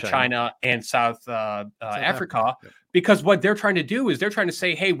 China, and South Africa. Yeah. Because what they're trying to do is they're trying to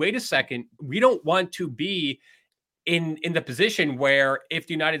say, hey, wait a second, we don't want to be in the position where if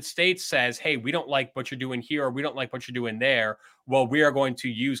the United States says, hey, we don't like what you're doing here, or we don't like what you're doing there, well, we are going to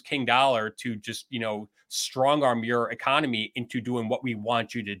use King Dollar to just, strong arm your economy into doing what we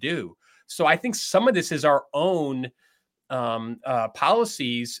want you to do. So I think some of this is our own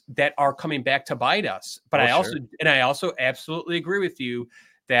policies that are coming back to bite us. But I also absolutely agree with you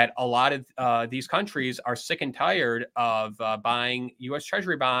that a lot of these countries are sick and tired of buying U.S.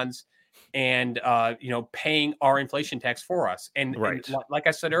 Treasury bonds and paying our inflation tax for us. And like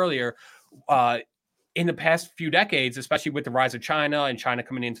I said earlier, in the past few decades, especially with the rise of China and China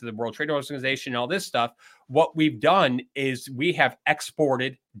coming into the World Trade Organization and all this stuff, what we've done is we have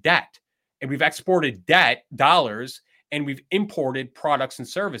exported debt, and we've exported debt, dollars, and we've imported products and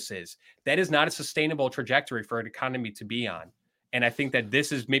services. That is not a sustainable trajectory for an economy to be on. And I think that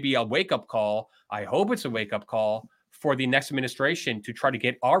this is maybe a wake-up call. I hope it's a wake-up call for the next administration to try to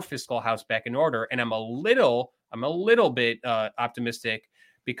get our fiscal house back in order. And I'm a little bit optimistic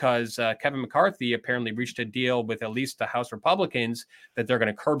because Kevin McCarthy apparently reached a deal with at least the House Republicans that they're going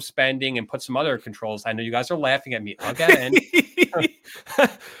to curb spending and put some other controls. I know you guys are laughing at me again.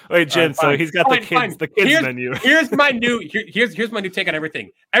 Wait, Jim. So he's got the kids menu. Here's my new take on everything.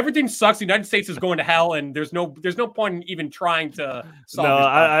 Everything sucks. The United States is going to hell, and there's no point in even trying to solve. No,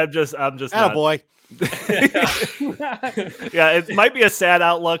 I'm just. Attaboy. Yeah, it might be a sad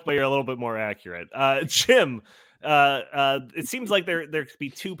outlook, but you're a little bit more accurate. Jim, it seems like there could be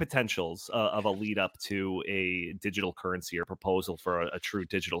two potentials of a lead up to a digital currency or proposal for a true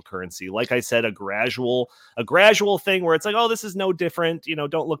digital currency. Like I said, a gradual thing where it's like, oh, this is no different.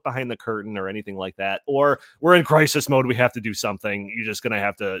 Don't look behind the curtain or anything like that. Or we're in crisis mode. We have to do something. You're just going to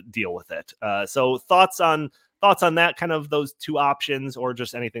have to deal with it. So thoughts on that, kind of those two options, or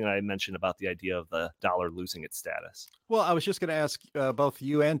just anything that I mentioned about the idea of the dollar losing its status? Well, I was just going to ask both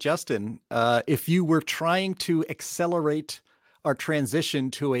you and Justin, if you were trying to accelerate our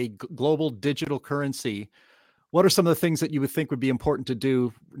transition to a global digital currency, what are some of the things that you would think would be important to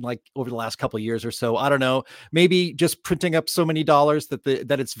do, like over the last couple of years or so? I don't know, maybe just printing up so many dollars that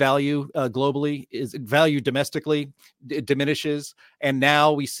its value globally is value domestically it diminishes. And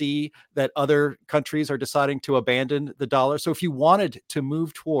now we see that other countries are deciding to abandon the dollar. So if you wanted to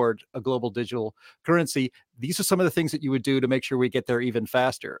move toward a global digital currency, these are some of the things that you would do to make sure we get there even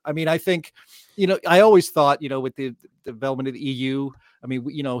faster. I mean, I think, I always thought, with the development of the EU, I mean,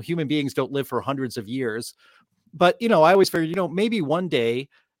 human beings don't live for hundreds of years. But, I always figured, maybe one day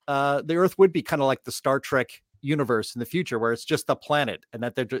the Earth would be kind of like the Star Trek universe in the future, where it's just a planet and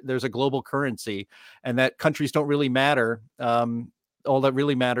that there's a global currency and that countries don't really matter. All that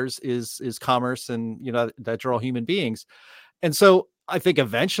really matters is commerce and, that you're all human beings. And so I think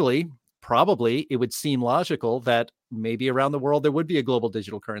eventually, probably it would seem logical that maybe around the world there would be a global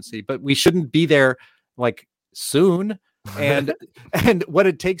digital currency, but we shouldn't be there like soon. And what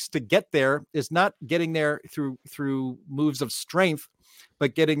it takes to get there is not getting there through moves of strength,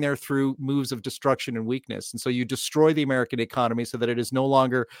 but getting there through moves of destruction and weakness. And so you destroy the American economy so that it is no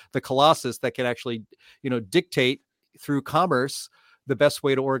longer the colossus that can actually, dictate through commerce the best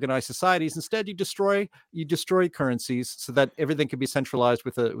way to organize societies. Instead, you destroy currencies so that everything can be centralized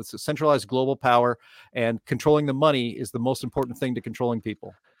with a centralized global power, and controlling the money is the most important thing to controlling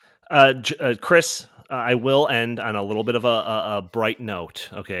people. Chris, I will end on a little bit of a bright note.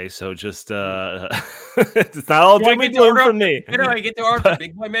 Okay, so just it's not all doom and gloom from me. Do I get to order the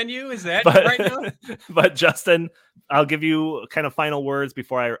big boy menu? Is that right now? But Justin, I'll give you kind of final words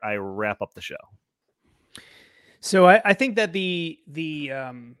before I wrap up the show. So I think that the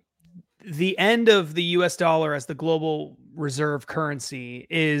end of the U.S. dollar as the global reserve currency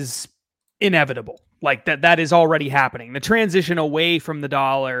is inevitable. Like that is already happening. The transition away from the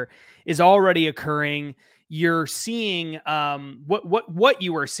dollar is already occurring. You're seeing what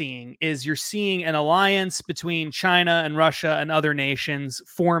you are seeing is you're seeing an alliance between China and Russia and other nations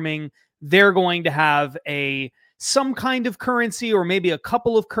forming. They're going to have some kind of currency, or maybe a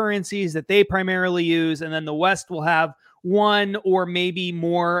couple of currencies that they primarily use, and then the West will have one or maybe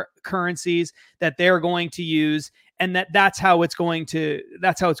more currencies that they're going to use. And that's how it's going to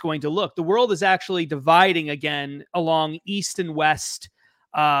look. The world is actually dividing again along East and West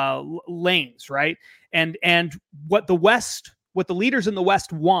lanes, right? And what the leaders in the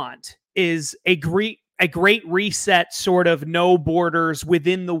West want is a great reset, sort of no borders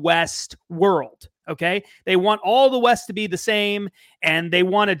within the West world. Okay, they want all the West to be the same, and they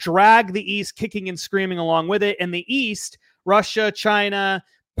want to drag the East kicking and screaming along with it. And the East, Russia, China,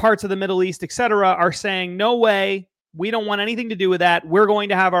 parts of the Middle East, etc., are saying, no way. We don't want anything to do with that. We're going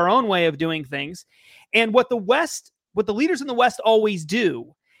to have our own way of doing things. And what the leaders in the West always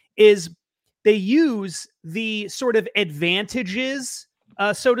do is they use the sort of advantages,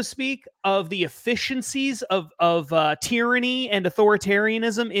 so to speak, of the efficiencies of tyranny and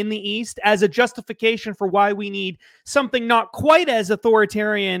authoritarianism in the East as a justification for why we need something not quite as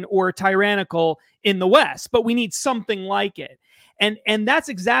authoritarian or tyrannical in the West, but we need something like it. And that's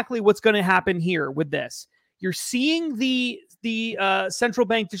exactly what's going to happen here with this. You're seeing the central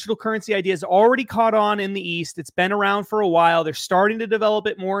bank digital currency idea is already caught on in the East. It's been around for a while. They're starting to develop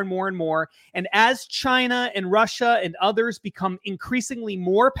it more and more and more. And as China and Russia and others become increasingly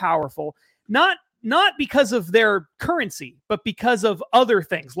more powerful, not not because of their currency, but because of other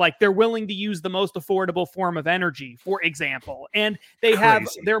things, like they're willing to use the most affordable form of energy, for example. And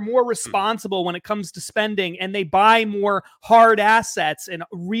they're more responsible when it comes to spending, and they buy more hard assets and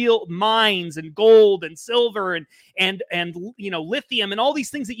real mines and gold and silver and lithium and all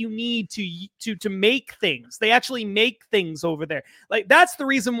these things that you need to make things. They actually make things over there. Like, that's the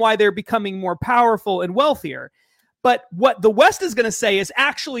reason why they're becoming more powerful and wealthier. But what the West is going to say is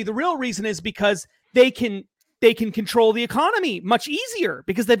actually the real reason is because they can control the economy much easier,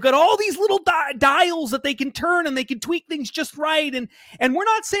 because they've got all these little dials that they can turn, and they can tweak things just right. And we're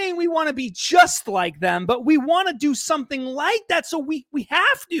not saying we want to be just like them, but we want to do something like that. So we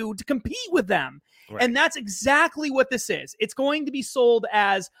have to compete with them. Right. And that's exactly what this is. It's going to be sold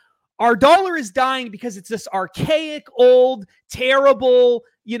as our dollar is dying because it's this archaic, old, terrible,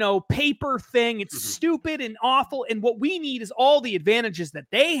 paper thing. It's stupid and awful. And what we need is all the advantages that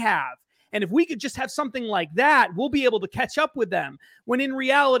they have. And if we could just have something like that, we'll be able to catch up with them. When in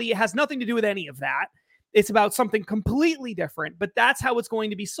reality, it has nothing to do with any of that. It's about something completely different. But that's how it's going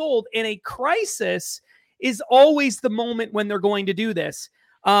to be sold. And a crisis is always the moment when they're going to do this.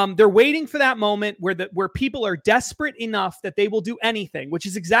 They're waiting for that moment where people are desperate enough that they will do anything, which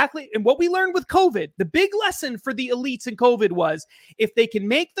is exactly and what we learned with COVID. The big lesson for the elites in COVID was, if they can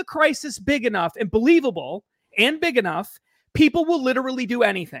make the crisis big enough and believable and big enough, people will literally do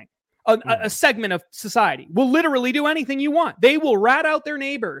anything. A segment of society will literally do anything you want. They will rat out their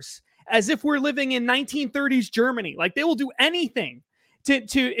neighbors as if we're living in 1930s Germany. Like, they will do anything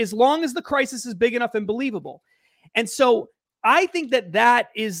to as long as the crisis is big enough and believable. And so I think that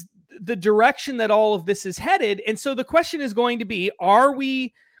is the direction that all of this is headed. And so the question is going to be, are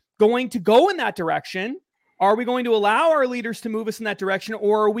we going to go in that direction? Are we going to allow our leaders to move us in that direction?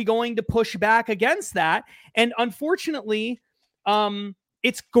 Or are we going to push back against that? And unfortunately,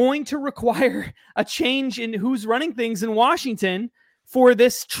 it's going to require a change in who's running things in Washington for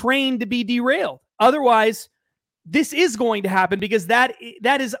this train to be derailed. Otherwise, this is going to happen, because that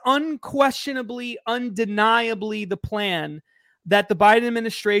is unquestionably, undeniably the plan that the Biden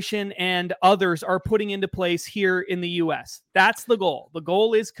administration and others are putting into place here in the U.S. That's the goal. The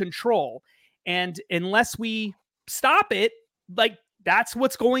goal is control. And unless we stop it, that's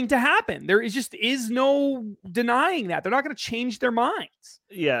what's going to happen. There is no denying that. They're not going to change their minds.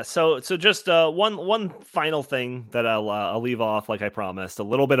 Yeah. So just one final thing that I'll leave off, like I promised, a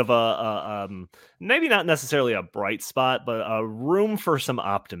little bit of a maybe not necessarily a bright spot, but a room for some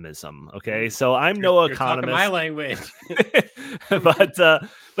optimism. Okay. So I'm no economist. My language.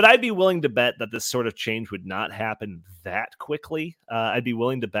 But I'd be willing to bet that this sort of change would not happen that quickly. I'd be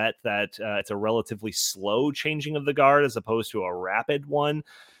willing to bet that it's a relatively slow changing of the guard as opposed to a rapid one.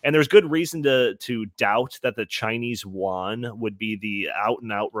 And there's good reason to doubt that the Chinese yuan would be the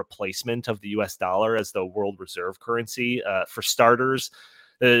out-and-out replacement of the U.S. dollar as the world reserve currency. For starters,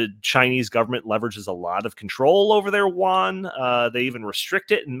 the Chinese government leverages a lot of control over their yuan. They even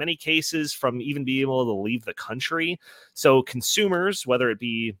restrict it in many cases from even being able to leave the country. So consumers, whether it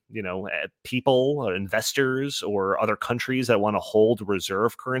be, people or investors or other countries that want to hold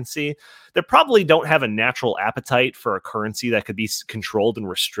reserve currency, they probably don't have a natural appetite for a currency that could be controlled and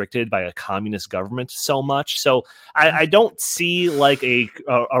restricted by a communist government so much. So I don't see like a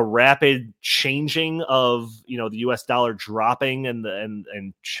rapid changing of, the US dollar dropping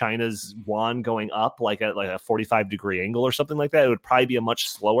and China's yuan going up like a 45-degree angle or something like that. It would probably be a much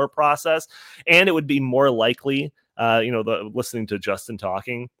slower process, and it would be more likely, listening to Justin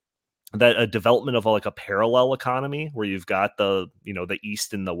talking, that a development of like a parallel economy where you've got the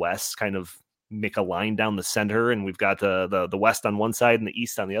East and the West kind of make a line down the center, and we've got the West on one side and the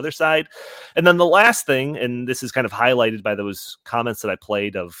East on the other side. And then the last thing, and this is kind of highlighted by those comments that I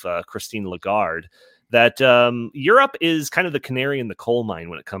played of Christine Lagarde, that Europe is kind of the canary in the coal mine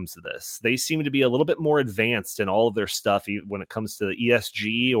when it comes to this. They seem to be a little bit more advanced in all of their stuff when it comes to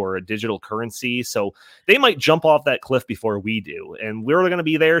ESG or a digital currency. So they might jump off that cliff before we do. And we're going to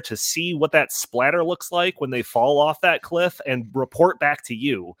be there to see what that splatter looks like when they fall off that cliff and report back to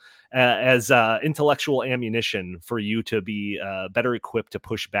you as intellectual ammunition for you to be better equipped to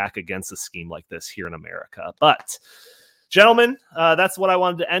push back against a scheme like this here in America. But gentlemen, that's what I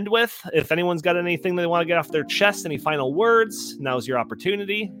wanted to end with. If anyone's got anything they want to get off their chest, any final words, now's your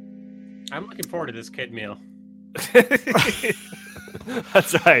opportunity. I'm looking forward to this kid meal.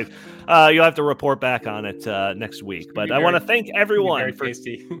 That's right. You'll have to report back on it next week. But I want to thank everyone for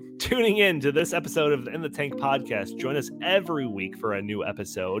tuning in to this episode of the In the Tank podcast. Join us every week for a new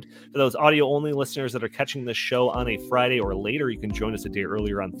episode. For those audio-only listeners that are catching this show on a Friday or later, you can join us a day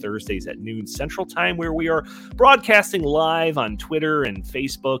earlier on Thursdays at noon Central Time, where we are broadcasting live on Twitter and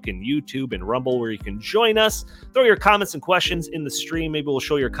Facebook and YouTube and Rumble, where you can join us. Throw your comments and questions in the stream. Maybe we'll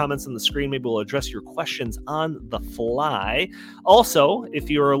show your comments on the screen. Maybe we'll address your questions on the fly. Also, if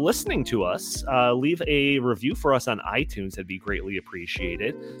you're listening to us, leave a review for us on iTunes. That'd be greatly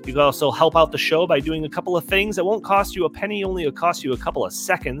appreciated. You can also help out the show by doing a couple of things that won't cost you a penny, only it'll cost you a couple of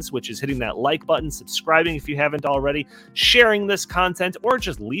seconds, which is hitting that like button, subscribing if you haven't already, sharing this content, or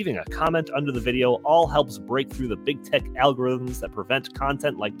just leaving a comment under the video. All helps break through the big tech algorithms that prevent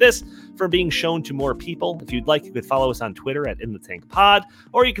content like this from being shown to more people. If you'd like, you could follow us on Twitter at InTheTankPod,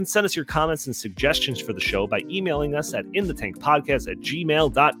 or you can send us your comments and suggestions for the show by emailing us at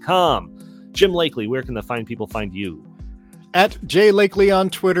inthetankpodcast@gmail.com. Jim Lakely, where can the fine people find you? At J Lakely on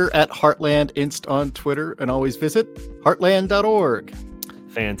Twitter, at Heartland Inst on Twitter, and always visit heartland.org.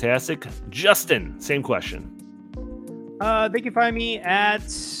 Fantastic. Justin, same question. They can find me at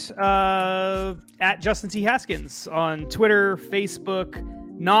Justin T. Haskins on Twitter, Facebook,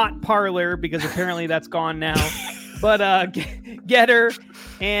 not Parler, because apparently that's gone now, but Getter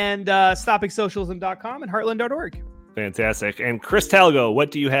and stoppingsocialism.com and heartland.org. Fantastic. And Chris Talgo,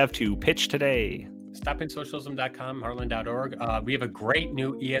 what do you have to pitch today? Stoppingsocialism.com, heartland.org. We have a great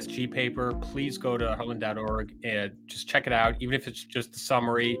new ESG paper. Please go to heartland.org and just check it out. Even if it's just a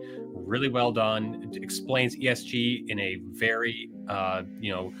summary, really well done. It explains ESG in a very,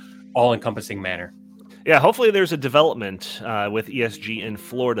 all-encompassing manner. Yeah, hopefully there's a development with ESG in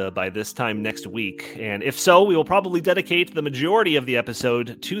Florida by this time next week. And if so, we will probably dedicate the majority of the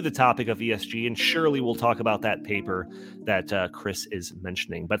episode to the topic of ESG, and surely we'll talk about that paper that Chris is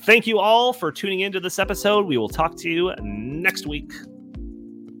mentioning. But thank you all for tuning into this episode. We will talk to you next week.